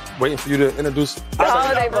 I'm just waiting for you to introduce the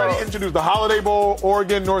Holiday Bowl. Introduce the Holiday Bowl,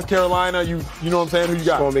 Oregon, North Carolina. You know what I'm saying? Who you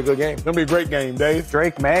got? It's going to be a good game. It's going to be a great game, Dave.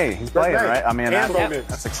 Drake May. He's playing, right? I mean,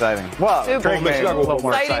 that's exciting. Well, Drake May is a little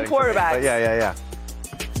more exciting quarterback. Yeah.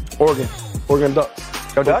 Oregon Ducks.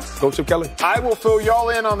 Go Ducks. Go Chip Kelly. I will fill y'all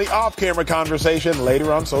in on the off-camera conversation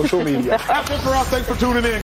later on social media. That's it for us. Thanks for tuning in.